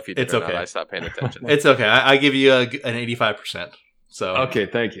 I don't know if you did. It's or okay. Not. I stopped paying attention. It's okay. I give you an 85%. So okay,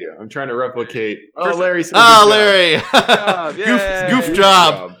 thank you. I'm trying to replicate. Oh, Larry! Larry! Goof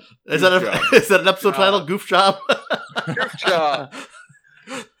job. Is that an episode title? Goof job. Goof job.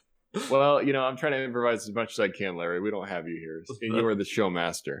 Well, I'm trying to improvise as much as I can, Larry. We don't have you here, and you are the show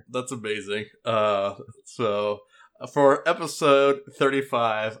master. That's amazing. So for episode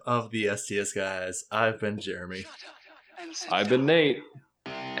 35 of the STS Guys, I've been Jeremy. I've been Nate,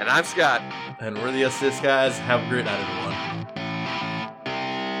 and I'm Scott, and we're the STS Guys. Have a great night, everyone.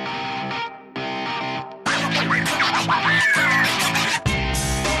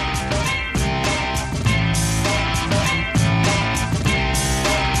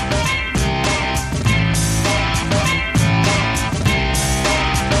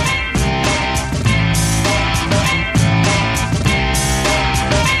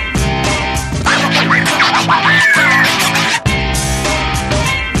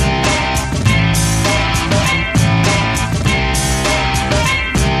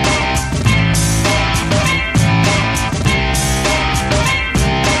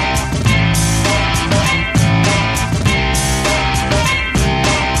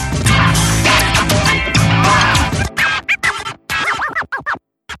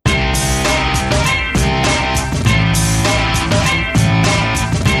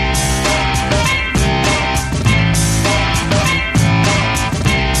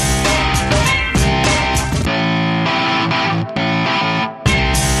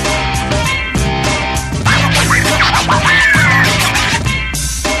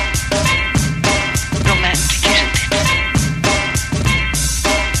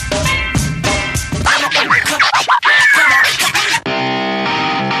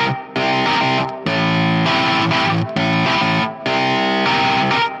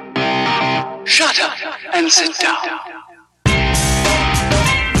 Shut up and sit down.